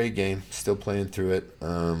that's a great game. Still playing through it.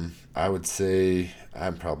 I would say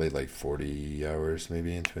I'm probably like 40 hours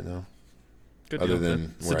maybe into it now. Good Other deal.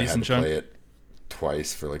 than It's where a I had decent to chunk. play it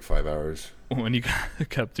twice for like 5 hours. When you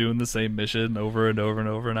kept doing the same mission over and over and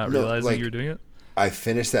over, not realizing you were doing it? I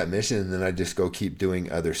finished that mission and then I just go keep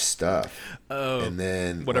doing other stuff. Oh, And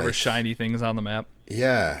then whatever shiny things on the map.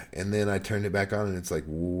 yeah, and then I turned it back on and it's like,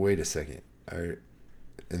 wait a second.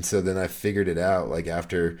 And so then I figured it out. Like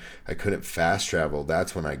after I couldn't fast travel,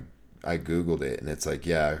 that's when I Googled it and it's like,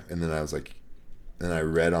 yeah. And then I was like, and I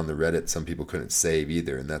read on the Reddit some people couldn't save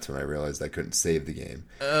either, and that's when I realized I couldn't save the game.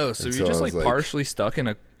 Oh, so And you're I just was like partially stuck in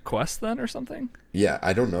a quest then or something? Yeah,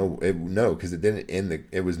 I don't know. No, because it didn't end the.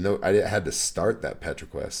 It was no. I had to start that Petra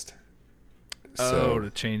quest. So,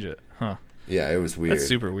 to change it, huh? yeah, it was weird. That's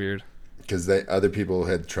super weird. Because other people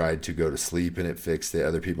had tried to go to sleep and it fixed it.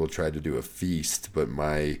 Other people tried to do a feast, but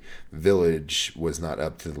my village was not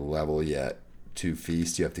up to the level yet to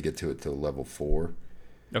feast. You have to get to it to level 4.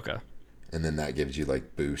 Okay. And then that gives you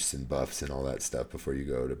like boosts and buffs and all that stuff before you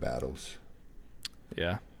go to battles.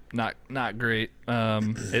 Yeah, not great.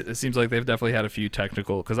 It seems like they've definitely had a few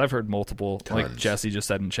technical, because I've heard multiple, Tons. like Jesse just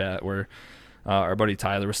said in chat, where our buddy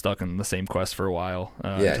Tyler was stuck in the same quest for a while.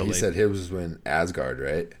 Yeah, he said his was in Asgard,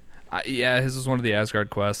 right? Yeah, his was one of the Asgard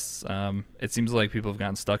quests. It seems like people have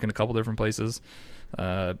gotten stuck in a couple different places,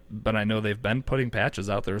 but I know they've been putting patches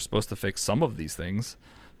out that are supposed to fix some of these things.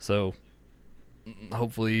 So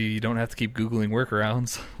hopefully you don't have to keep Googling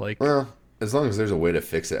workarounds. Well, as long as there's a way to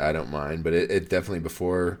fix it, I don't mind. But it definitely,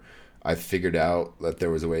 before I figured out that there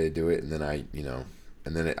was a way to do it, and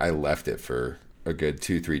then I left it for a good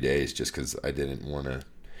 2-3 days just because I didn't want to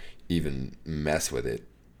even mess with it.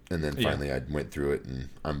 And then finally I went through it and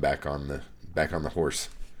I'm back on the horse.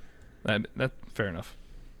 That fair enough.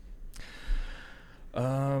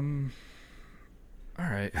 All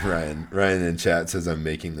right. Ryan in chat says I'm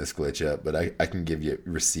making this glitch up, but I can give you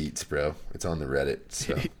receipts, bro. It's on the Reddit.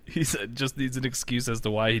 So. He said just needs an excuse as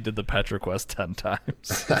to why he did the Petra quest 10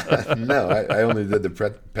 times. No, I only did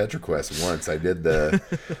the Petra quest once. I did the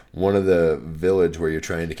one of the village where you're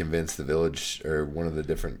trying to convince the village or one of the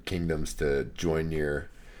different kingdoms to join your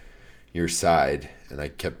side, and I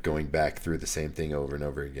kept going back through the same thing over and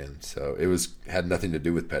over again. So it had nothing to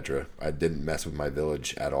do with Petra. I didn't mess with my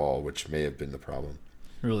village at all, which may have been the problem.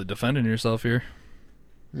 Really defending yourself here.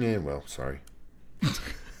 Yeah, well, sorry. It's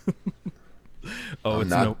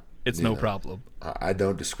no problem. I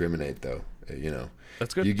don't discriminate, though.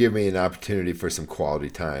 That's good. You give me an opportunity for some quality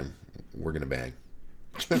time, we're gonna bang.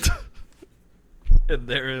 And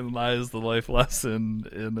therein lies the life lesson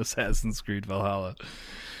in Assassin's Creed Valhalla.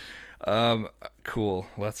 Cool.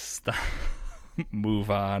 Let's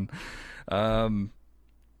move on. I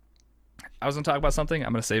was gonna talk about something.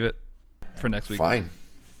 I'm gonna save it for next week. Fine.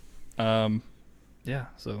 Yeah,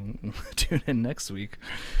 so tune in next week.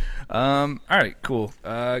 All right, cool.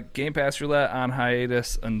 Game Pass Roulette on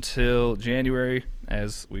hiatus until January,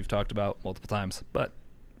 as we've talked about multiple times, but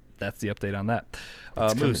that's the update on that.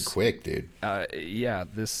 It's coming Moose, quick, dude. Yeah,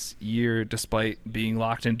 this year, despite being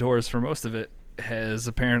locked indoors for most of it, has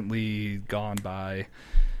apparently gone by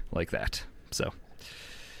like that. So,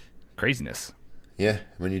 craziness. Yeah,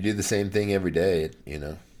 when you do the same thing every day,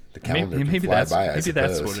 the calendar Maybe can fly by, I maybe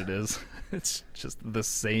that's suppose. what it is. It's just the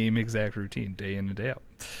same exact routine day in and day out.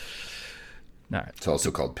 All right. It's also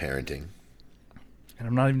called parenting. And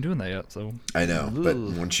I'm not even doing that yet, so I know, but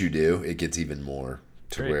Ugh. once you do, it gets even more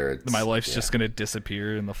to Great. where it's... My life's yeah. just going to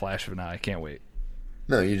disappear in the flash of an eye. I can't wait.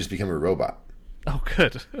 No, you just become a robot. Oh,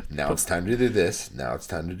 good. Now it's time to do this. Now it's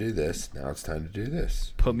time to do this. Now it's time to do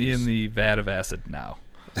this. Put me in the vat of acid now.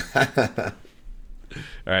 All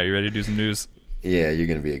right, you ready to do some news? Yeah, you're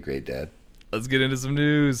going to be a great dad. Let's get into some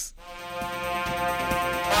news.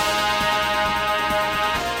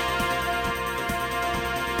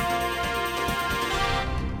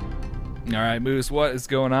 All right, Moose, what is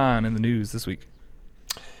going on in the news this week?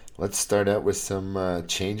 Let's start out with some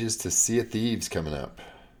changes to Sea of Thieves coming up.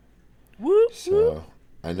 Whoop, So,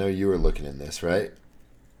 I know you were looking in this, right?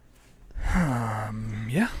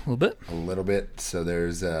 yeah, a little bit. A little bit. So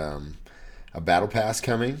there's a battle pass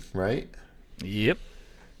coming, right? Yep.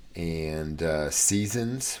 And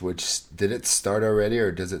seasons, which did it start already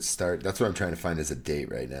or does it start? That's what I'm trying to find as a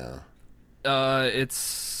date right now. It's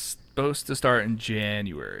supposed to start in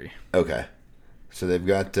January. Okay. So they've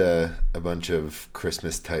got a bunch of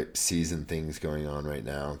Christmas type season things going on right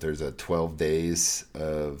now. There's a 12 days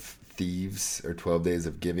of thieves or 12 days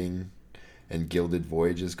of giving and gilded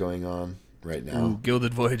voyages going on right now. Ooh,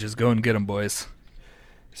 Gilded Voyages, go and get them, boys.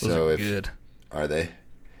 Those So are if good. Are they?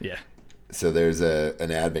 Yeah. So there's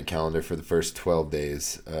an advent calendar for the first 12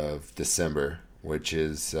 days of December, which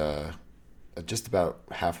is just about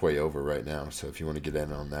halfway over right now. So if you want to get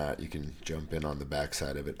in on that, you can jump in on the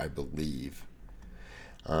backside of it, I believe.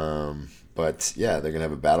 But yeah, they're going to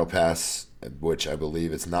have a battle pass, which I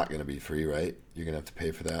believe it's not going to be free, right? You're going to have to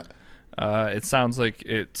pay for that. It sounds like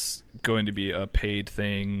it's going to be a paid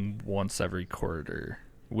thing once every quarter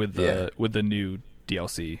with the new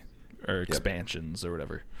DLC or expansions or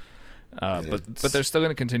whatever. But they're still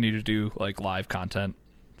going to continue to do like live content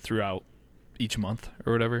throughout each month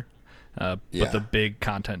or whatever. But the big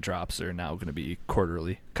content drops are now going to be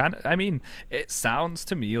quarterly. I mean, it sounds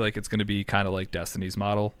to me like it's going to be kind of like Destiny's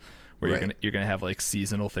model, where you're gonna have like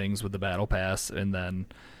seasonal things with the battle pass, and then,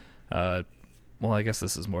 well, I guess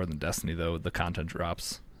this is more than Destiny though. The content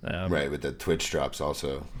drops. Right, with the Twitch drops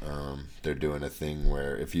also. They're doing a thing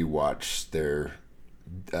where if you watch their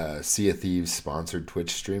Sea of Thieves sponsored Twitch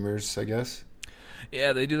streamers, I guess.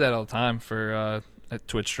 Yeah, they do that all the time for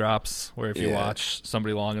Twitch drops, where if you watch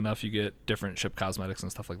somebody long enough, you get different ship cosmetics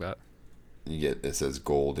and stuff like that. You get, it says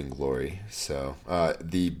gold and glory. So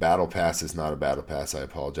the battle pass is not a battle pass. I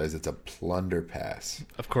apologize. It's a plunder pass.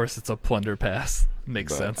 Of course, it's a plunder pass.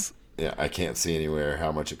 Makes sense. Yeah, I can't see anywhere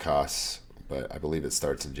how much it costs, but I believe it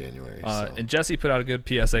starts in January. And Jesse put out a good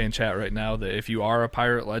PSA in chat right now that if you are a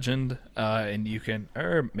Pirate Legend, and you can,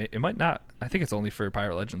 or it might not, I think it's only for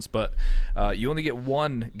Pirate Legends, but you only get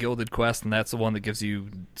one gilded quest, and that's the one that gives you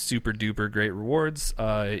super duper great rewards.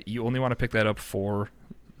 You only want to pick that up for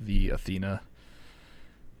the Athena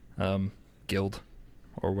guild,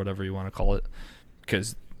 or whatever you want to call it,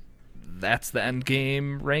 because that's the end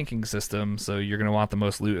game ranking system, so you're going to want the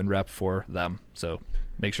most loot and rep for them. So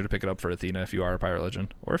make sure to pick it up for Athena if you are a Pirate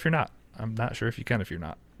Legend, or if you're not. I'm not sure if you can if you're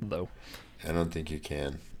not, though. I don't think you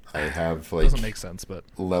can. I have doesn't make sense, but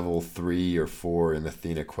level 3 or 4 in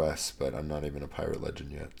Athena quests, but I'm not even a Pirate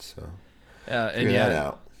Legend yet, so figure that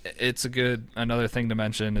out. It's another thing to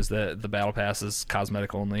mention is that the battle pass is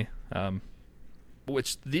cosmetic only,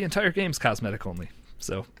 which the entire game's cosmetic only.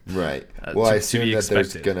 So right. Well, I assume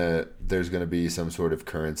that there's gonna be some sort of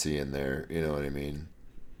currency in there. You know what I mean?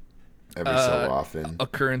 Every so often, a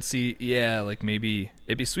currency. Yeah, like maybe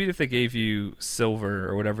it'd be sweet if they gave you silver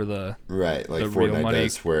or whatever the like the Fortnite real money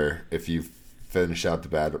does, where if you finish out the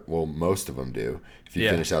battle, well, most of them do. If you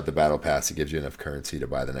finish out the battle pass, it gives you enough currency to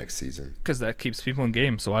buy the next season. Because that keeps people in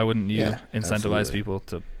game. So why wouldn't you incentivize people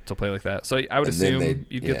to play like that? So I would assume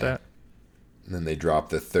you'd get that. And then they drop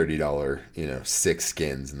the $30, 6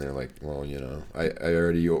 skins, and they're like, well, I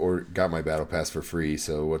already got my battle pass for free,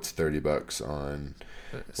 so what's $30 on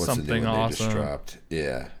what's something the new one awesome they just dropped?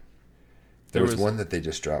 Yeah, there was one that they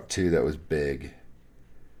just dropped too that was big.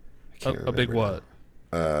 A big what?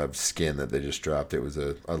 Skin that they just dropped. It was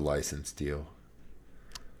a license deal.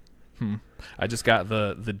 I just got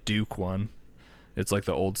the Duke one. It's like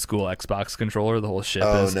the old school Xbox controller. The whole ship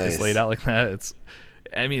is laid out like that.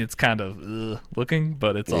 It's kind of looking,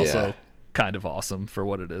 but it's also kind of awesome for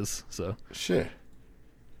what it is. So sure.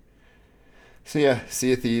 So yeah,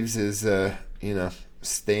 Sea of Thieves is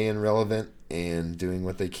staying relevant and doing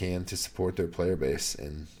what they can to support their player base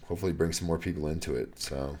and hopefully bring some more people into it.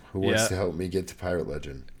 So who wants to help me get to Pirate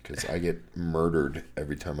Legend? Because I get murdered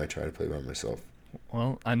every time I try to play by myself.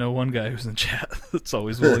 Well, I know one guy who's in chat that's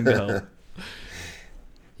always willing to help.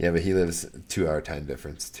 Yeah, but he lives 2-hour time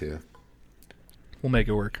difference too. We'll make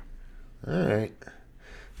it work. All right.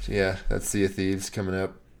 So yeah, that's Sea of Thieves coming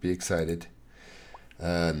up. Be excited.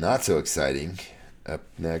 Not so exciting. Up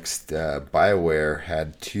next, BioWare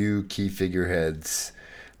had 2 key figureheads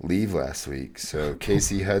leave last week. So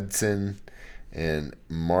Casey Hudson and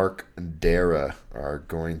Mark Dara are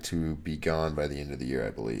going to be gone by the end of the year,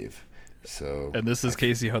 I believe. And this is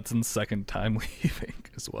Casey Hudson's second time leaving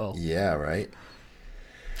as well. Yeah, right.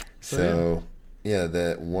 So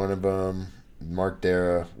that one of them, Mark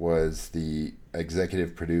Dara, was the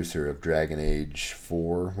executive producer of Dragon Age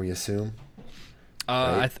 4, we assume.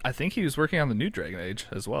 Right? I think he was working on the new Dragon Age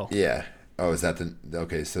as well. Yeah. Oh, is that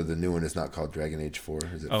okay? So the new one is not called Dragon Age 4.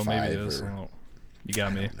 Is it 5? Maybe it is. You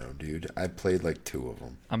got me. No, dude. I played like 2 of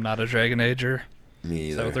them. I'm not a Dragon Ager. Me either.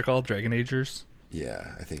 Is that what they're called? Dragon Agers?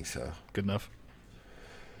 Yeah, I think so. Good enough.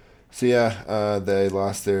 So yeah, they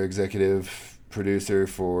lost their executive producer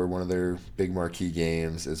for one of their big marquee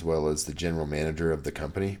games, as well as the general manager of the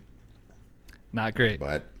company. Not great.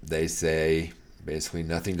 But they say basically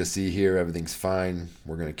nothing to see here. Everything's fine.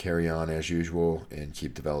 We're going to carry on as usual and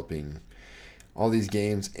keep developing all these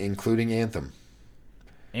games, including Anthem.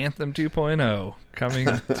 Anthem 2.0 coming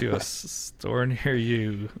to a store near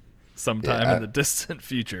you sometime in the distant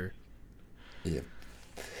future. Yeah.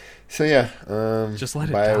 So yeah, just let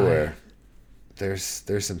it BioWare. die.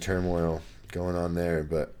 There's some turmoil going on there,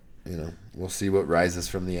 but we'll see what rises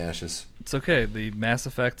from the ashes. It's okay. The Mass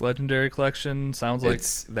Effect Legendary Collection sounds like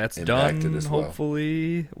that's done.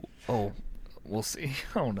 Hopefully, we'll see.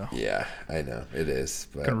 Oh no. Yeah, I know it is.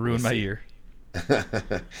 But gonna ruin my ear.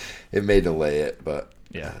 It may delay it, but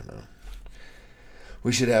yeah, I don't know.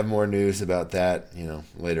 we should have more news about that,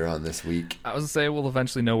 later on this week. I was gonna say we'll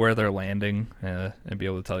eventually know where they're landing and be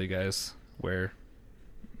able to tell you guys where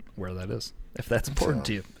that is, if that's important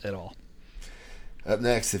to you at all. Up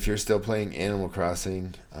next, if you're still playing Animal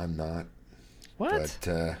Crossing, I'm not. What?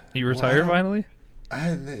 But, you retired finally? I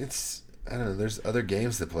don't know. There's other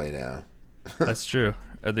games to play now. That's true.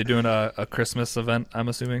 Are they doing a Christmas event, I'm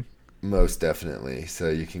assuming? Most definitely. So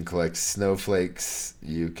you can collect snowflakes.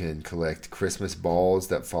 You can collect Christmas balls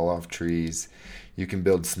that fall off trees. You can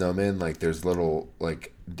build snowmen. Like there's little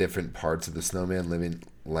different parts of the snowman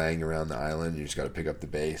laying around the island. You just got to pick up the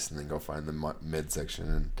base and then go find the midsection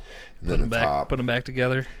and then the top. Put them back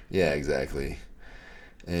together. Yeah, exactly.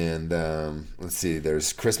 And let's see.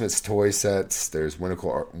 There's Christmas toy sets. There's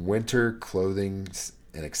winter clothing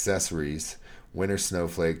and accessories. Winter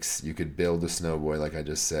snowflakes. You could build a snowboy, like I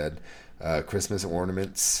just said. Christmas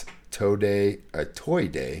ornaments. Toy day.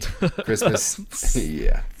 Christmas.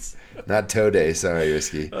 Yeah. Not Toe Day. Sorry,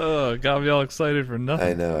 Risky. Oh, got me all excited for nothing.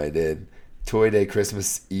 I know, I did. Toy Day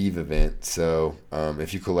Christmas Eve event. So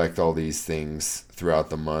if you collect all these things throughout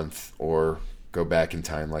the month or go back in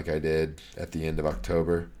time like I did at the end of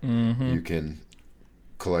October, you can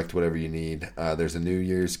collect whatever you need. There's a New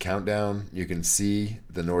Year's countdown. You can see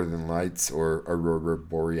the Northern Lights or Aurora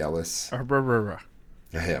Borealis. I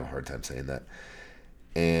have a hard time saying that.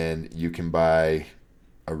 And you can buy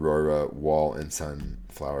Aurora wall and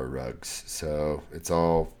sunflower rugs. So it's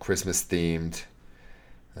all Christmas themed.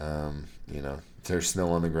 There's snow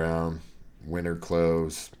on the ground, winter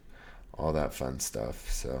clothes, all that fun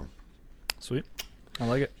stuff. So sweet. I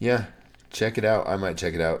like it. Yeah. Check it out. I might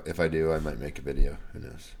check it out. If I do, I might make a video. Who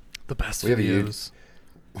knows? The best videos.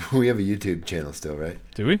 We have a YouTube channel still, right?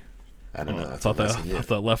 Do we? I don't know. I thought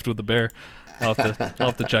that left with the bear. I'll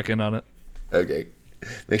have to check in on it. Okay.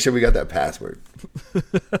 Make sure we got that password.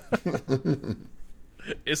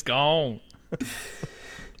 It's gone.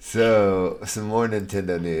 So, some more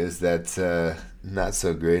Nintendo news that's not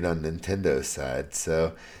so great on Nintendo's side.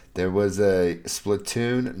 So, there was a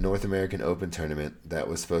Splatoon North American Open tournament that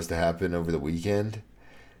was supposed to happen over the weekend.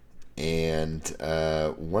 And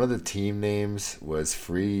one of the team names was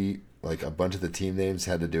free. Like, a bunch of the team names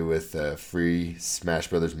had to do with free Smash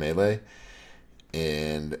Brothers Melee.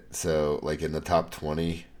 And so, in the top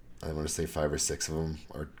 20, I want to say 5 or 6 of them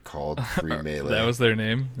are called free Melee. That was their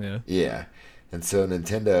name? Yeah. Yeah. And so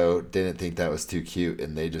Nintendo didn't think that was too cute,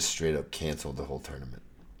 and they just straight up canceled the whole tournament.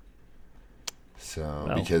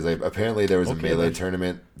 So, because apparently there was a Melee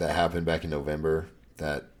tournament that happened back in November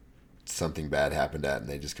that something bad happened at, and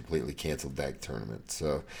they just completely canceled that tournament.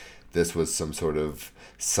 So, this was some sort of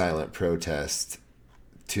silent protest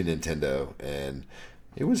to Nintendo, and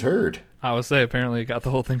it was heard. I would say apparently it got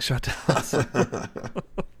the whole thing shut down.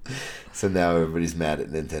 So now everybody's mad at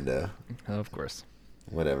Nintendo. Of course.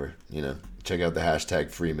 Whatever, check out the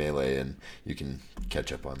hashtag free Melee and you can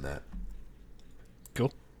catch up on that.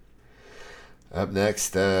 Cool. Up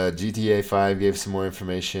next, GTA 5 gave some more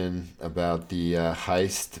information about the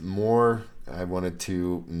heist. I wanted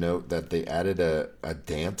to note that they added a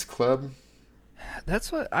dance club.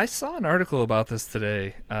 That's what I saw an article about this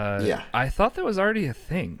today. Yeah. I thought that was already a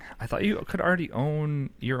thing. I thought you could already own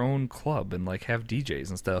your own club and have DJs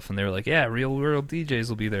and stuff. And they were like, yeah, real world DJs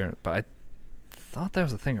will be there. But I thought that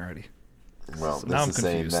was a thing already. Well, so this is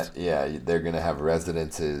saying that, they're going to have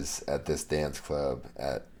residences at this dance club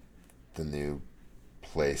at the new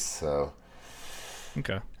place. So,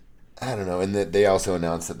 okay. I don't know. And they also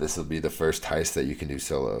announced that this will be the first heist that you can do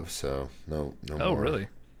solo. So, no more. Oh, really?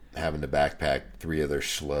 Having to backpack 3 other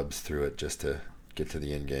schlubs through it just to get to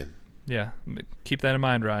the end game. Yeah. Keep that in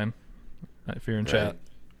mind, Ryan, if you're in chat.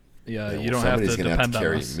 Yeah, you don't have to depend on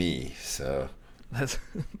carry us. Me, so. That's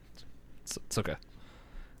it's okay.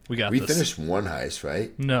 We finished one heist,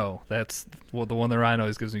 right? No, that's the one that Ryan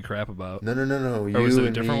always gives me crap about. No. Or was it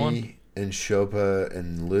a different one? And Shopa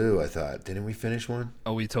and Lou, I thought. Didn't we finish one?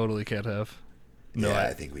 Oh, we totally can't have. No, yeah,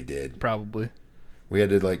 I think we did. Probably. We had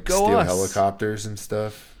to steal helicopters and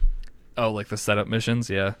stuff. Oh, the setup missions,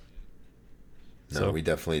 yeah. No, we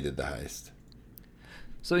definitely did the heist.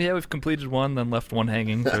 So yeah, we've completed one, then left one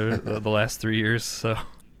hanging for the last 3 years. So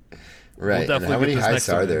right. We'll and how many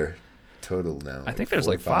heists are there total now? I think there's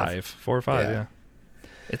 4 or 5. Yeah.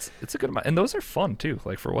 It's a good amount, and those are fun too.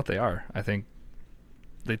 For what they are, I think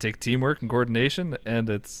they take teamwork and coordination, and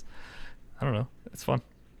it's fun.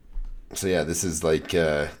 So yeah, this is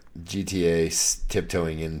GTA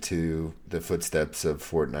tiptoeing into the footsteps of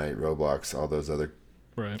Fortnite, Roblox, all those other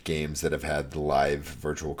games that have had live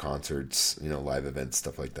virtual concerts, live events,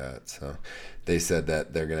 stuff like that. So they said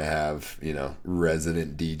that they're going to have,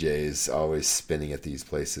 resident DJs always spinning at these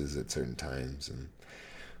places at certain times. And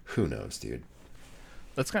Who knows, dude?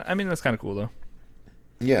 That's kind of cool though.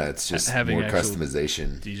 Yeah, it's just Having more actual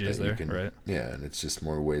customization. DJs that you there, right? Yeah, and it's just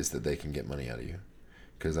more ways that they can get money out of you.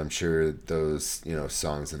 Because I'm sure those,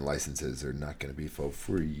 songs and licenses are not going to be for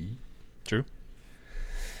free. True.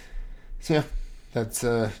 So yeah, that's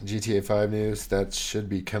GTA 5 news. That should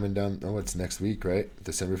be coming down. Oh, it's next week, right?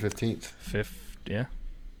 December 15th. 5th, yeah.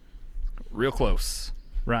 Real close.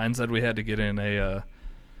 Ryan said we had to get in a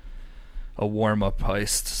warm-up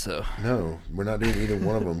heist, so... No, we're not doing either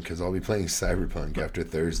one of them because I'll be playing Cyberpunk after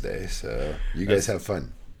Thursday, so you guys have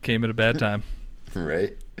fun. Came at a bad time.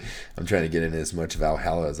 Right? I'm trying to get in as much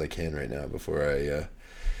Valhalla as I can right now before I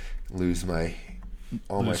lose my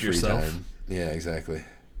free yourself. time. Yeah, exactly.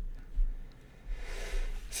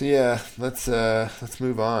 So yeah, let's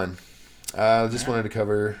move on. Just wanted to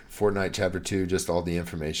cover Fortnite Chapter 2, just all the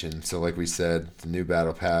information. So like we said, the new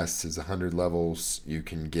Battle Pass is 100 levels. You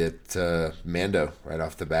can get Mando right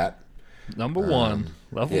off the bat. Number 1.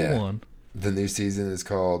 Level 1. The new season is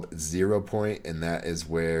called 0 Point, and that is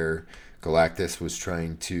where Galactus was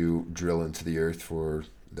trying to drill into the Earth for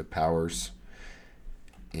the powers.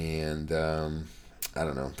 And I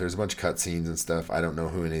don't know. There's a bunch of cutscenes and stuff. I don't know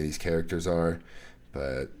who any of these characters are,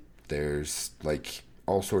 but there's like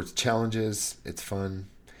all sorts of challenges. It's fun.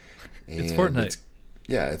 And it's Fortnite.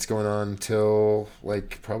 It's going on till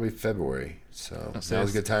like probably February. So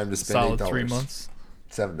now's a good time to spend solid $8. 3 months.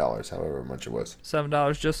 $7, however much it was.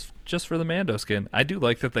 $7 just for the Mando skin. I do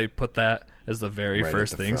like that they put that as the very Right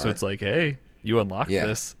first at the thing. So front. it's like, hey, you unlock Yeah.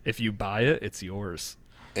 this. If you buy it, it's yours.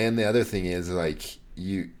 And the other thing is like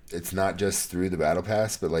it's not just through the Battle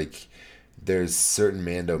Pass, but like there's certain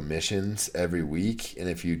Mando missions every week, and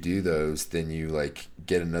if you do those, then you like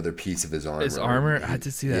get another piece of his armor. His armor, I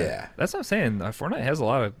did see that. Yeah. That's what I'm saying. Fortnite has a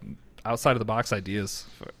lot of outside of the box ideas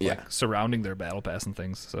Yeah. surrounding their battle pass and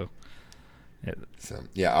things. So, So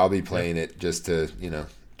yeah, I'll be playing it just to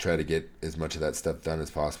try to get as much of that stuff done as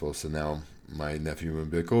possible. So now my nephew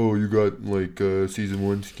would be like, "Oh, you got like season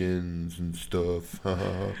 1 skins and stuff."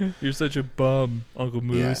 you're such a bum, Uncle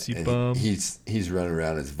Moose. Yeah, You and bum. he's running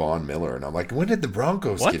around as Von Miller, and I'm like, "When did the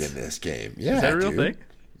Broncos What? get in this game?" Yeah, Is that a real dude. thing?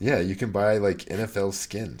 Yeah, you can buy like NFL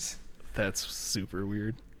skins. That's super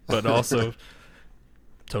weird, but also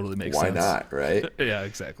totally makes Why sense. not, right? Yeah,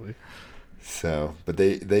 exactly. So, but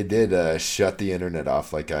they did shut the internet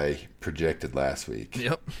off like I projected last week.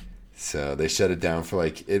 Yep. So they shut it down for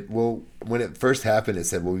like when it first happened, it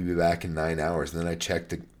said we'll be back in 9 hours, and then I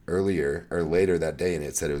checked later that day, and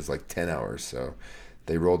it said it was like 10 hours. So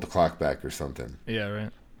they rolled the clock back or something. Yeah, right.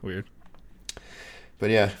 Weird. But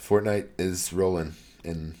yeah, Fortnite is rolling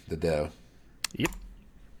in the dough. Yep.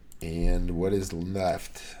 And what is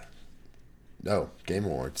left? Oh, Game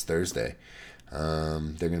Awards Thursday. They're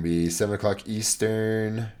going to be 7 o'clock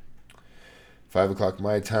Eastern, 5 o'clock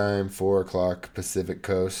my time, 4 o'clock Pacific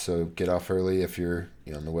Coast. So get off early if you're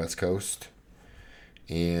on the West Coast.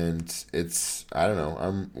 And it's, I don't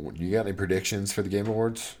know. You got any predictions for the Game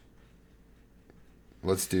Awards?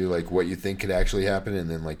 Let's do like what you think could actually happen, and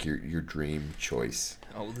then like your dream choice.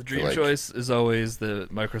 Oh, the dream choice is always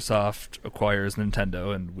that Microsoft acquires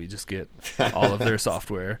Nintendo, and we just get all of their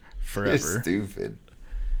software forever. You're stupid.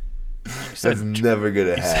 You That's said never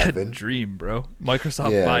gonna You said happen. dream, bro.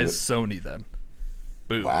 Microsoft Yeah, buys Sony then.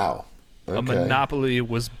 Boom. Wow. Okay. A monopoly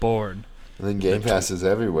was born. And then Game Pass is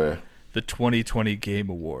everywhere. The 2020 Game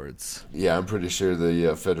Awards. Yeah, I'm pretty sure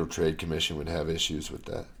the Federal Trade Commission would have issues with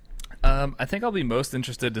that. I think I'll be most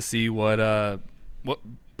interested to see what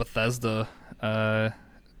Bethesda,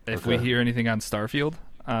 if we Okay. hear anything on Starfield,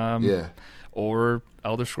 Yeah. or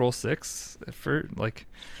Elder Scrolls 6. For like,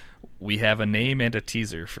 we have a name and a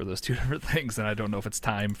teaser for those two different things, and I don't know if it's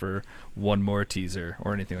time for one more teaser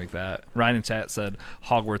or anything like that. Ryan in chat said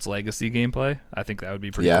Hogwarts Legacy gameplay. I think that would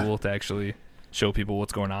be pretty Yeah. cool to actually show people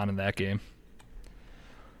what's going on in that game.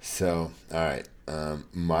 So, all right.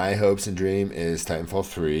 My hopes and dream is Titanfall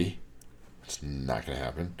 3. It's not going to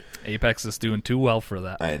happen. Apex is doing too well for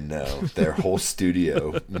that. I know. Their whole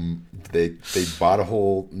studio, they bought a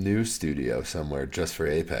whole new studio somewhere just for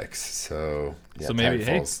Apex. So, yeah, So maybe,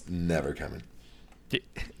 Titanfall's never coming.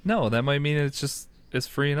 No, that might mean it's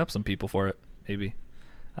freeing up some people for it. Maybe.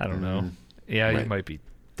 I don't know. Yeah, you Right. might be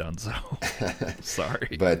done so.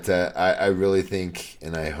 Sorry. But I really think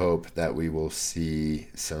and I hope that we will see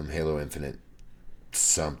some Halo Infinite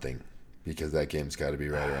something, because that game's got to be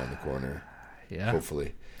right around the corner. Yeah.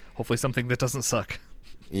 Hopefully. Hopefully something that doesn't suck.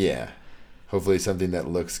 Yeah. Hopefully something that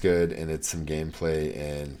looks good and it's some gameplay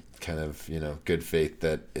and kind of, good faith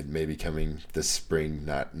that it may be coming this spring,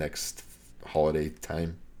 not next holiday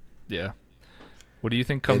time. Yeah. What do you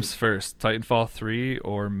think comes first, Titanfall 3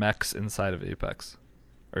 or mechs inside of Apex?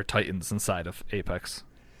 or Titans inside of Apex?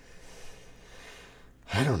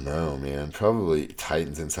 I don't know, man. Probably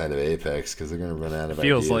Titans inside of Apex because they're going to run out of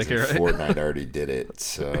Feels ideas. like it, right? Fortnite already did it,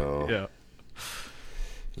 so Yeah.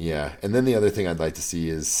 yeah. And then the other thing I'd like to see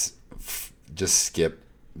is just skip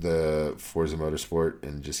the Forza Motorsport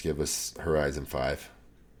and just give us Horizon 5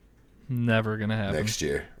 Never gonna happen. next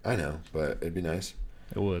year. I know, but it'd be nice.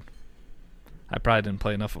 It would. I probably didn't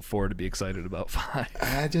play enough of 4 to be excited about 5.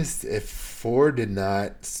 If 4 did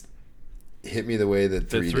not hit me the way that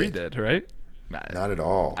 3 The 3 did, right? Not at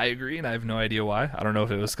all. I agree, and I have no idea why. I don't know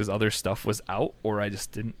if it was because other stuff was out, or I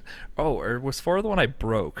just didn't. Oh, or was 4 the one I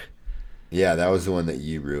broke? Yeah, that was the one that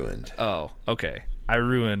you ruined. Oh, okay. I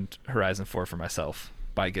ruined Horizon 4 for myself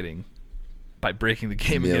by breaking the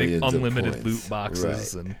game and Millions getting of unlimited points. loot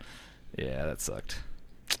boxes, Right. and yeah, that sucked.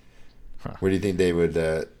 What do you think they would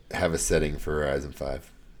have a setting for Horizon 5?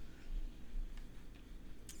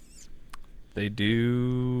 They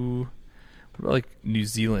do what about like New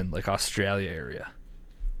Zealand, like Australia area.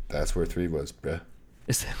 That's where 3 was, bruh.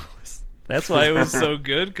 That's why it was so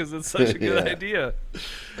good, because it's such a good Yeah. idea.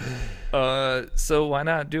 So why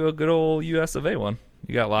not do a good old US of A one?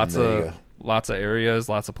 You got lots There you of areas,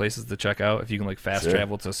 lots of places to check out. If you can like fast Sure.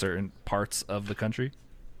 travel to certain parts of the country,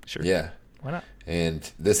 sure. Yeah. Why not?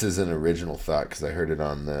 And this is an original thought because I heard it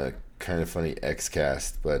on the Kind of Funny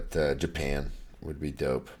Xcast, but Japan would be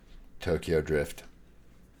dope. Tokyo Drift.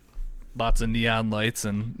 Lots of neon lights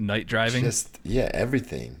and night driving.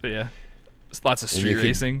 Everything. Yeah. Just lots of And street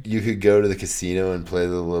racing. You could go to the casino and play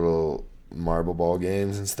the little marble ball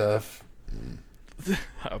games and stuff.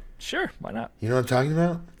 Sure, why not? You know what I'm talking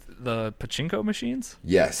about? The pachinko machines?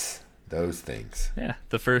 Yes, those things. Yeah.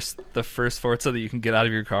 The first Forza that you can get out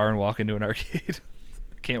of your car and walk into an arcade.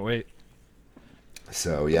 Can't wait.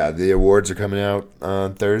 So, yeah, the awards are coming out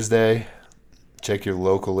on Thursday. Check your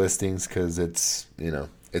local listings because it's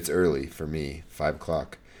early for me, 5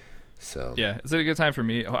 o'clock. So Yeah, is it a good time for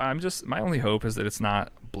me? My only hope is that it's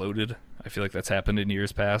not bloated. I feel like that's happened in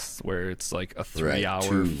years past where it's like a 3-hour,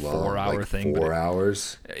 too long, 4-hour like thing. 4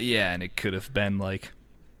 hours. Yeah, and it could have been like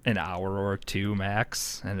an hour or 2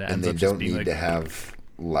 max, and it And ends they up just don't being need like, to have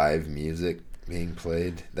live music being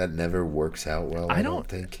played. That never works out well, I don't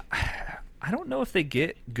think. I don't know if they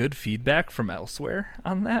get good feedback from elsewhere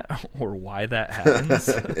on that or why that happens.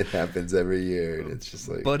 It happens every year, and it's just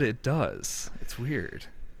like... But it does. It's weird.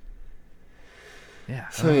 Yeah.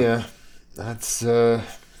 So, yeah, that's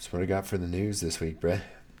what I got for the news this week, Brett.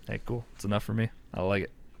 Hey, cool. It's enough for me. I like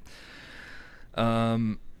it.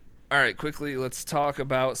 All right, quickly, let's talk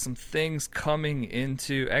about some things coming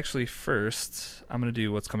into... Actually, first, I'm going to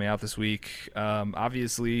do what's coming out this week.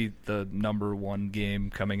 Obviously, the number one game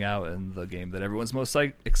coming out and the game that everyone's most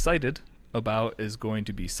excited about is going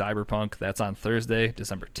to be Cyberpunk. That's on Thursday,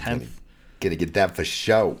 December 10th. Gonna get that for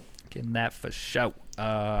show. Getting that for show.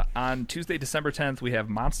 On Tuesday, December 10th, we have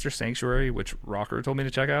Monster Sanctuary, which Rocker told me to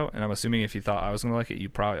check out. And I'm assuming if you thought I was going to like it,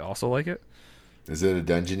 you'd probably also like it. Is it a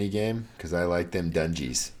dungeony game? Because I like them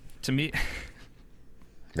dungeons. To me...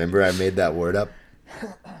 Remember I made that word up?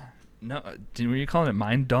 No, were you calling it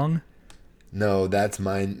Mind Dung? No, that's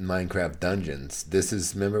Minecraft Dungeons. This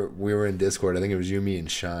is, remember, we were in Discord. I think it was you, me, and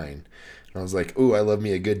Shine. And I was like, ooh, I love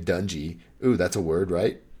me a good dungy. Ooh, that's a word,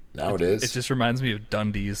 right? Now it is. It just reminds me of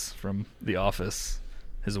Dundee's from The Office,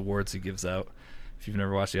 his awards he gives out. If you've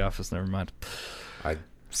never watched The Office, never mind. I've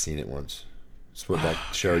seen it once. It's what that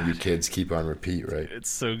show you kids keep on repeat, right? It's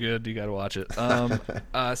so good. You got to watch it.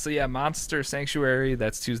 So, yeah, Monster Sanctuary.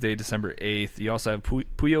 That's Tuesday, December 8th. You also have Puyo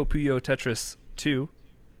Puyo Tetris 2.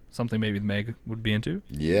 Something maybe Meg would be into.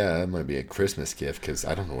 Yeah, that might be a Christmas gift because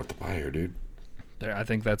I don't know what to buy her, dude. There, I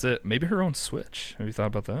think that's it. Maybe her own Switch. Have you thought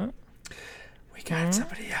about that? We got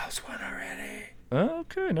somebody else one already.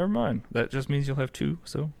 Okay, never mind. That just means you'll have 2,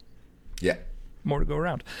 so Yeah. more to go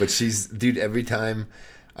around. But dude, every time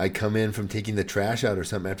I come in from taking the trash out or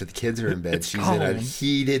something after the kids are in bed, she's in a gone.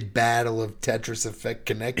 heated battle of Tetris Effect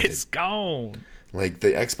Connected. It's gone. Like,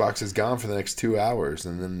 the Xbox is gone for the next 2 hours,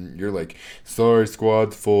 and then you're like, sorry,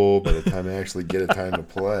 squad's full by the time I actually get a time to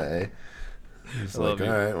play. It's I like, love all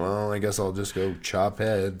you. right, well, I guess I'll just go chop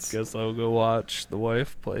heads. Guess I'll go watch the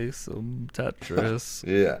wife play some Tetris.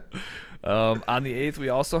 Yeah. On the 8th, we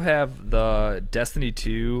also have the Destiny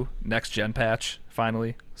 2 next gen patch,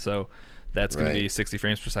 finally. So that's going to be Right. 60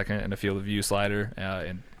 frames per second and a field of view slider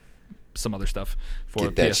and some other stuff for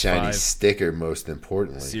Get that PS5, shiny sticker, most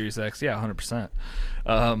importantly. Series X. Yeah,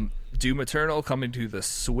 100%. Doom Eternal coming to the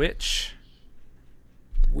Switch.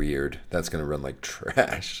 Weird. That's going to run like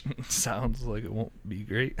trash. Sounds like it won't be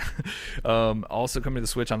great. Also coming to the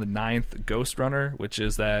Switch on the 9th, Ghost Runner, which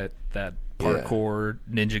is that parkour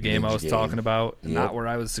ninja game I was talking about. Yep. Not where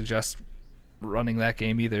I would suggest running that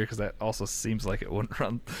game either, because that also seems like it wouldn't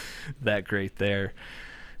run that great there.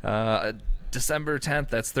 December 10th,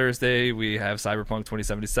 that's Thursday, we have Cyberpunk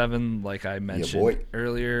 2077, like I mentioned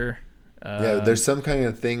earlier. There's some kind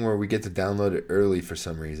of thing where we get to download it early for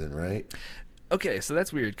some reason, right? Okay, so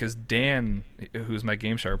that's weird, because Dan, who's my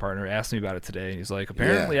Game Shark partner, asked me about it today, and he's like,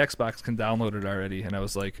 apparently Xbox can download it already, and I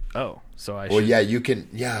was like, oh, so I should... Well, yeah, you can...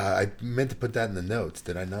 Yeah, I meant to put that in the notes,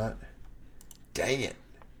 did I not? Dang it.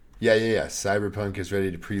 Yeah. Cyberpunk is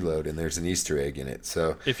ready to preload, and there's an Easter egg in it,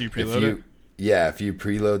 so... If you preload it? Yeah, if you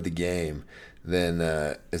preload the game, then,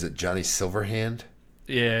 is it Johnny Silverhand?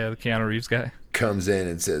 Yeah, the Keanu Reeves guy. Comes in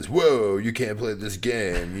and says, whoa, you can't play this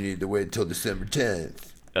game, you need to wait until December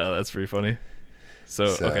 10th. Oh, that's pretty funny. So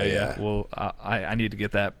okay, yeah. Well, I need to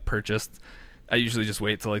get that purchased. I usually just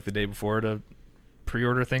wait till like the day before to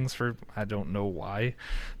pre-order things for, I don't know why,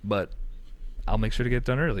 but I'll make sure to get it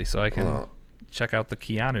done early so I can check out the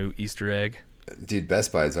Keanu Easter egg. Dude,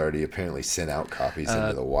 Best Buy's already apparently sent out copies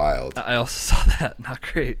into the wild. I also saw that. Not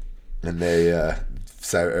great. And they,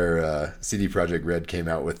 CD Projekt Red came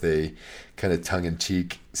out with a kind of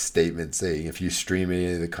tongue-in-cheek statement saying, if you stream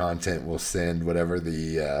any of the content, we'll send whatever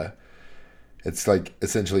the... it's like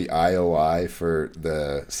essentially IOI for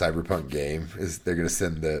the Cyberpunk game. They're going to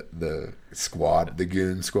send the squad, the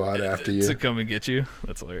goon squad after you. To come and get you.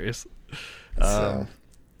 That's hilarious. So...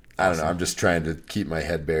 I don't know. I'm just trying to keep my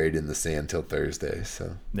head buried in the sand till Thursday.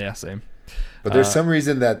 So yeah, same. But there's some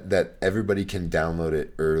reason that everybody can download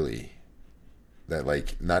it early. That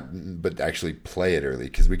but actually play it early,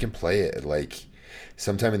 because we can play it at like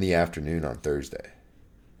sometime in the afternoon on Thursday.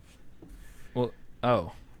 Well,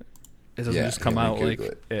 it doesn't just come out like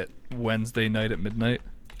at Wednesday night at midnight.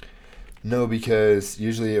 No, because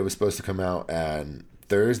usually it was supposed to come out on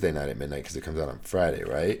Thursday night at midnight because it comes out on Friday,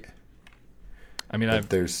 right? I mean,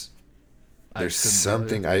 there's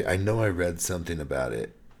something I know I read something about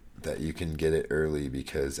it that you can get it early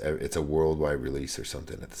because it's a worldwide release or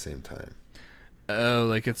something at the same time. Oh,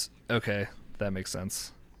 like it's okay. That makes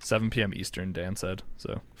sense. 7 p.m. Eastern, Dan said.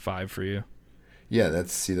 So 5 for you. Yeah,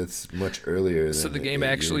 that's much earlier. Than so the game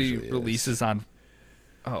actually releases on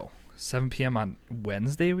 7 p.m. on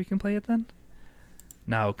Wednesday. We can play it then.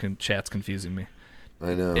 Now chat's confusing me.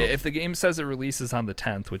 I know. If the game says it releases on the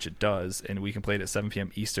 10th, which it does, and we can play it at 7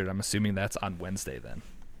 p.m. Eastern, I'm assuming that's on Wednesday then.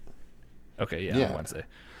 Okay, yeah. On Wednesday.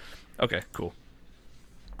 Okay, cool.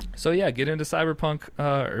 So yeah, get into Cyberpunk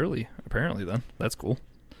early, apparently then. That's cool.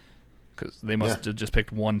 Because they must have just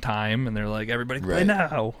picked one time, and they're like, everybody play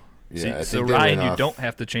now. Yeah, so Ryan, you don't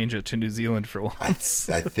have to change it to New Zealand for once.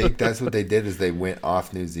 I think that's what they did, is they went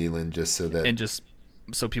off New Zealand just so that... And just...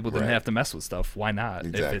 so people didn't have to mess with stuff. Why not?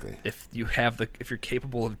 Exactly. If you're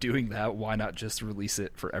capable of doing that, why not just release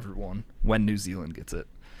it for everyone when New Zealand gets it?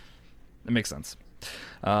 It makes sense.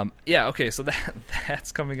 Okay, so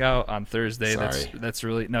that's coming out on Thursday. Sorry. That's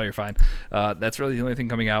really, no, you're fine. That's really the only thing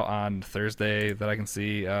coming out on Thursday that I can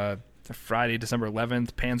see. Friday, December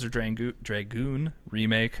 11th, Panzer Dragoon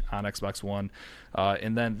remake on Xbox One.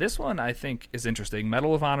 And then this one I think is interesting.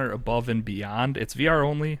 Medal of Honor Above and Beyond. It's VR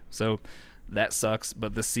only, so that sucks,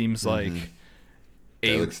 but this seems like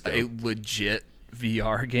a legit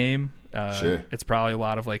VR game. Sure. It's probably a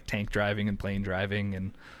lot of like tank driving and plane driving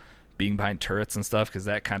and being behind turrets and stuff, because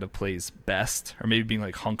that kind of plays best. Or maybe being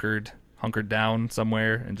like hunkered down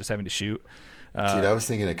somewhere and just having to shoot. Dude, I was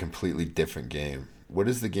thinking a completely different game. What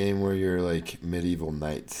is the game where you're like medieval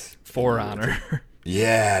knights? For Honor.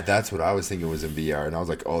 Yeah, that's what I was thinking was in VR, and I was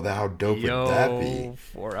like, oh, how dope would that be?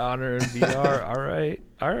 For Honor in VR.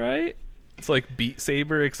 All right. It's like Beat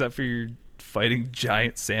Saber, except for you're fighting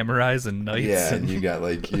giant samurais and knights. Yeah, and you got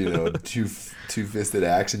like, two-fisted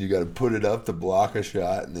axe, and you got to put it up to block a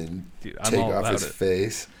shot, and then take off his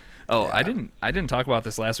face. Oh, yeah. I didn't talk about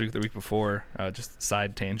this last week, the week before. Just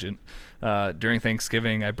side tangent. During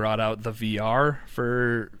Thanksgiving, I brought out the VR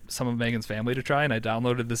for some of Megan's family to try, and I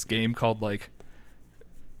downloaded this game called like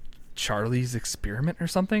Charlie's Experiment or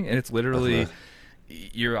something, and it's literally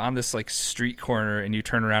you're on this like street corner, and you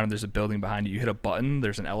turn around and there's a building behind you. You hit a button,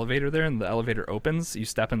 there's an elevator there, and the elevator opens. You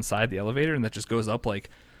step inside the elevator, and that just goes up like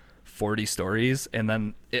 40 stories, and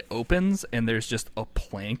then it opens, and there's just a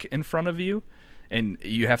plank in front of you. And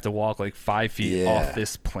you have to walk like 5 feet off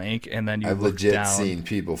this plank, and then I've look legit down. Seen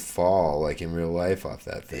people fall like in real life off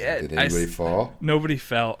that thing. Yeah, did anybody fall? Nobody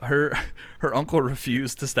fell. Her uncle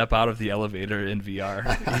refused to step out of the elevator in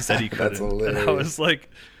VR. He said he couldn't. That's hilarious. And I was like,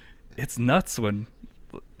 it's nuts when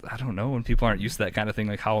people aren't used to that kind of thing,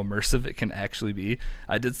 like how immersive it can actually be.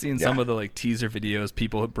 I did see in some of the like teaser videos,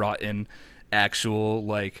 people had brought in actual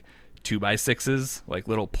like 2x6s, like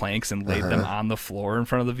little planks, and laid them on the floor in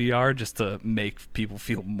front of the VR just to make people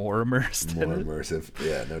feel more immersed. More immersive,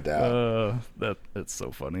 yeah, no doubt. That's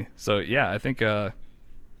so funny. So yeah, I think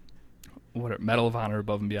Medal of Honor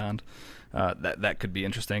Above and Beyond, that could be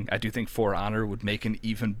interesting. I do think For Honor would make an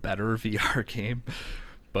even better VR game,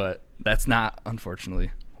 but that's not,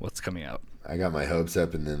 unfortunately, what's coming out. I got my hopes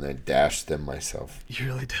up and then I dashed them myself. You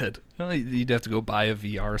really did. Well, you'd have to go buy a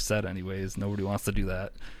VR set anyways. Nobody wants to do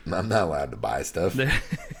that. I'm not allowed to buy stuff.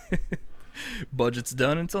 Budget's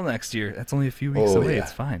done until next year. That's only a few weeks away. Yeah.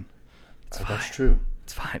 It's fine. That's true.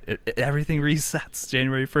 It's fine. Everything resets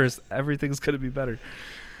January 1st. Everything's going to be better,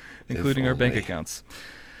 including our bank accounts.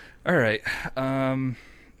 All right.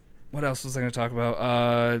 What else was I going to talk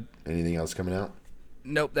about? Anything else coming out?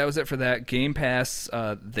 Nope, that was it for that. Game Pass,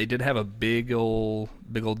 they did have a big old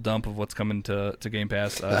dump of what's coming to Game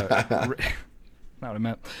Pass. Not what I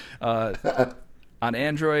meant. On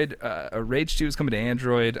Android, Rage 2 is coming to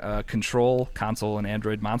Android. Control, console, and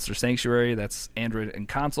Android. Monster Sanctuary, that's Android and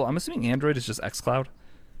console. I'm assuming Android is just xCloud.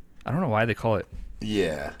 I don't know why they call it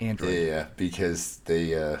Android. Yeah, because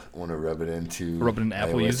they want to rub it into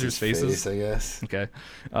Apple users' faces, I guess. Okay.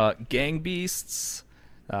 Gang Beasts,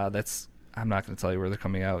 that's... I'm not going to tell you where they're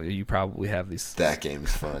coming out. You probably have these. That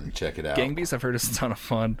game's fun. Check it out. Gang Beasts, I've heard is a ton of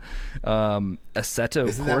fun. Assetto Corsa.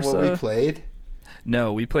 Isn't that what we played?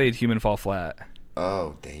 No, we played Human Fall Flat.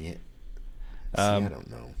 Oh, dang it. See, I don't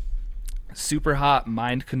know. Super Hot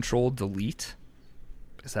Mind Control Delete.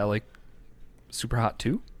 Is that like Super Hot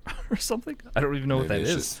 2 or something? I don't even know what that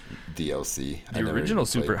is. Just DLC. The original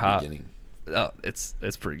Super Hot. Oh, it's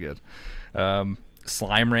pretty good.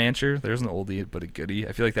 Slime Rancher, there's an oldie but a goodie.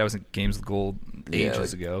 I feel like that was in Games with Gold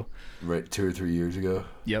ages ago. Right, 2 or 3 years ago.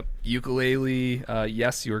 Yep. Ukulele,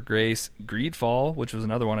 Yes, Your Grace, Greedfall, which was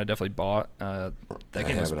another one I definitely bought. I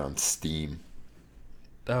have it on Steam.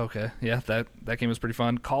 Oh, okay. Yeah, that game was pretty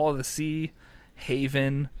fun. Call of the Sea,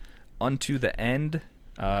 Haven, Unto the End,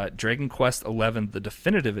 Dragon Quest XI, the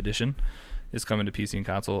definitive edition, is coming to PC and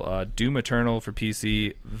console. Doom Eternal for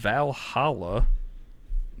PC, Valhalla...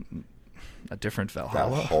 A different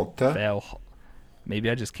Valhalla? Maybe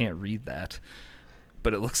I just can't read that.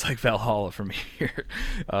 But it looks like Valhalla from here.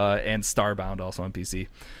 And Starbound also on PC.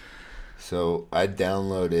 So I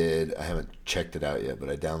haven't checked it out yet, but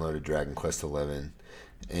I downloaded Dragon Quest XI.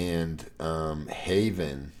 And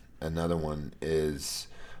Haven, another one, is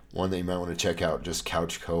one that you might want to check out, just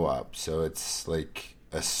couch co-op. So it's like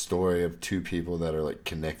a story of two people that are like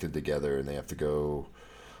connected together and they have to go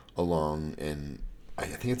along and... I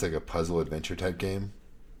think it's like a puzzle adventure type game.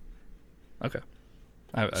 Okay.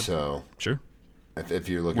 Sure. If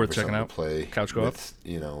you're looking for something to play, couch co-op,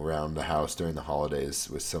 around the house during the holidays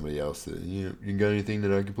with somebody else, you got anything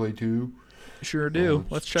that I can play too? Sure do.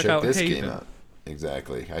 Let's check out this Haven. game out.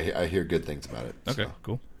 Exactly. I hear good things about it. Okay,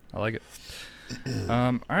 cool. I like it.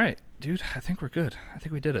 All right, dude. I think we're good. I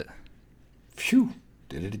think we did it. Phew.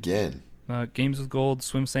 Did it again. Games with Gold,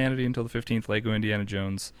 Swim Sanity until the 15th, Lego Indiana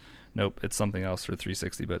Jones. Nope, it's something else for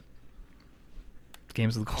 360, but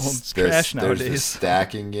Games with Gold is trash nowadays. There's the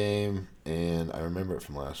stacking game, and I remember it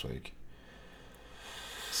from last week.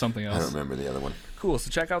 Something else. I don't remember the other one. Cool, so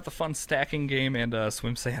check out the fun stacking game and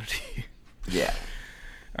Swim Sanity. Yeah.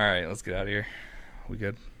 All right, let's get out of here. We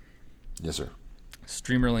good? Yes, sir.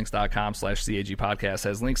 Streamerlinks.com/CAG podcast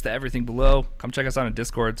has links to everything below. Come check us out on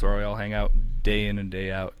Discord where we all hang out day in and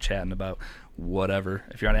day out chatting about whatever.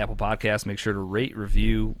 If you're on Apple Podcasts, make sure to rate,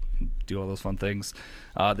 review, do all those fun things.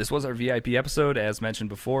 This was our VIP episode. As mentioned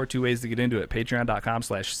before, 2 ways to get into it.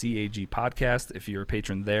 Patreon.com/CAG podcast if you're a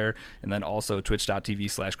patron there, and then also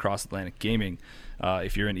twitch.tv/Cross Atlantic Gaming.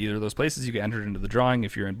 If you're in either of those places, you get entered into the drawing.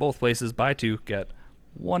 If you're in both places, buy 2, get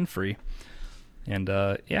 1 free. And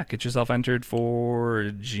get yourself entered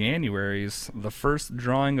for the first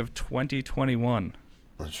drawing of 2021.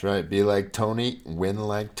 That's right. Be like Tony, win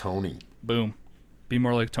like Tony. Boom. Be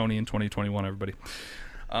more like Tony in 2021, everybody.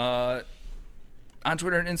 On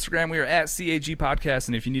Twitter and Instagram, we are at CAG Podcast,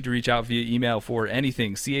 and if you need to reach out via email for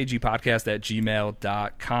anything,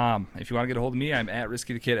 cagpodcast@gmail.com. If you want to get a hold of me, I'm at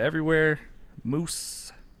Risky the Kid everywhere.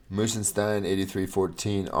 Moosenstein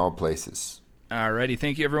 8314, all places. Alrighty,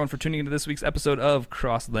 thank you everyone for tuning into this week's episode of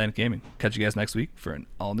Cross Atlantic Gaming. Catch you guys next week for an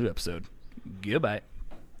all-new episode. Goodbye.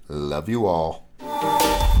 Love you all.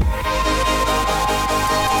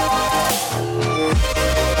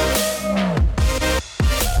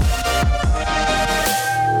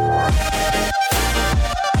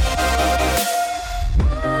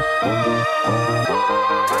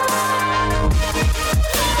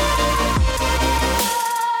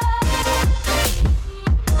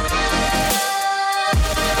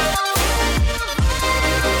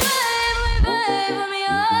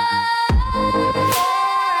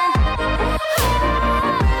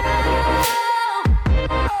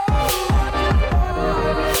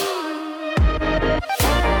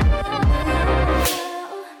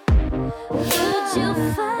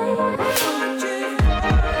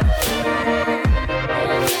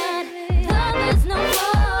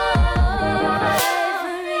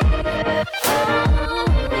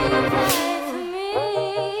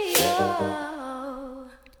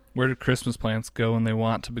 Where do Christmas plants go when they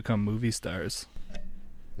want to become movie stars?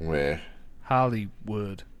 Where?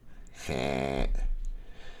 Hollywood.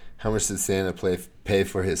 How much did Santa pay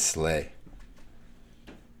for his sleigh?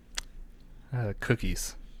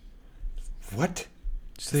 Cookies. What? Did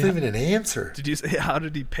That's not even an answer. Did you say how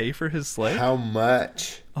did he pay for his sleigh? How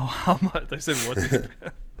much? Oh, how much? I said what? Did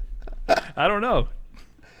he I don't know.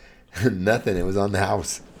 Nothing. It was on the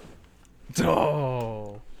house.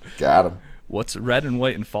 Oh. Got him. What's red and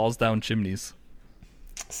white and falls down chimneys?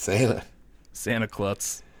 Santa. Santa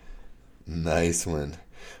Klutz. Nice one.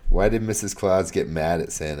 Why did Mrs. Claus get mad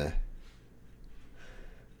at Santa?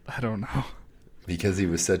 I don't know. Because he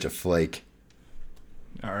was such a flake.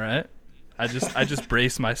 All right. I just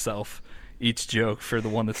brace myself each joke for the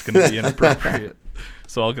one that's going to be inappropriate.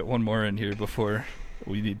 So I'll get one more in here before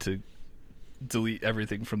we need to delete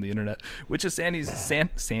everything from the internet. Which of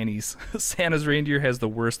Santa's reindeer has the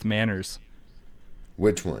worst manners?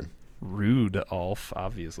 Which one? Rudolph,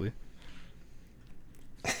 obviously.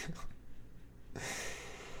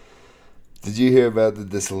 Did you hear about the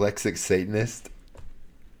dyslexic Satanist?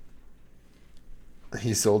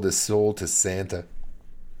 He sold his soul to Santa.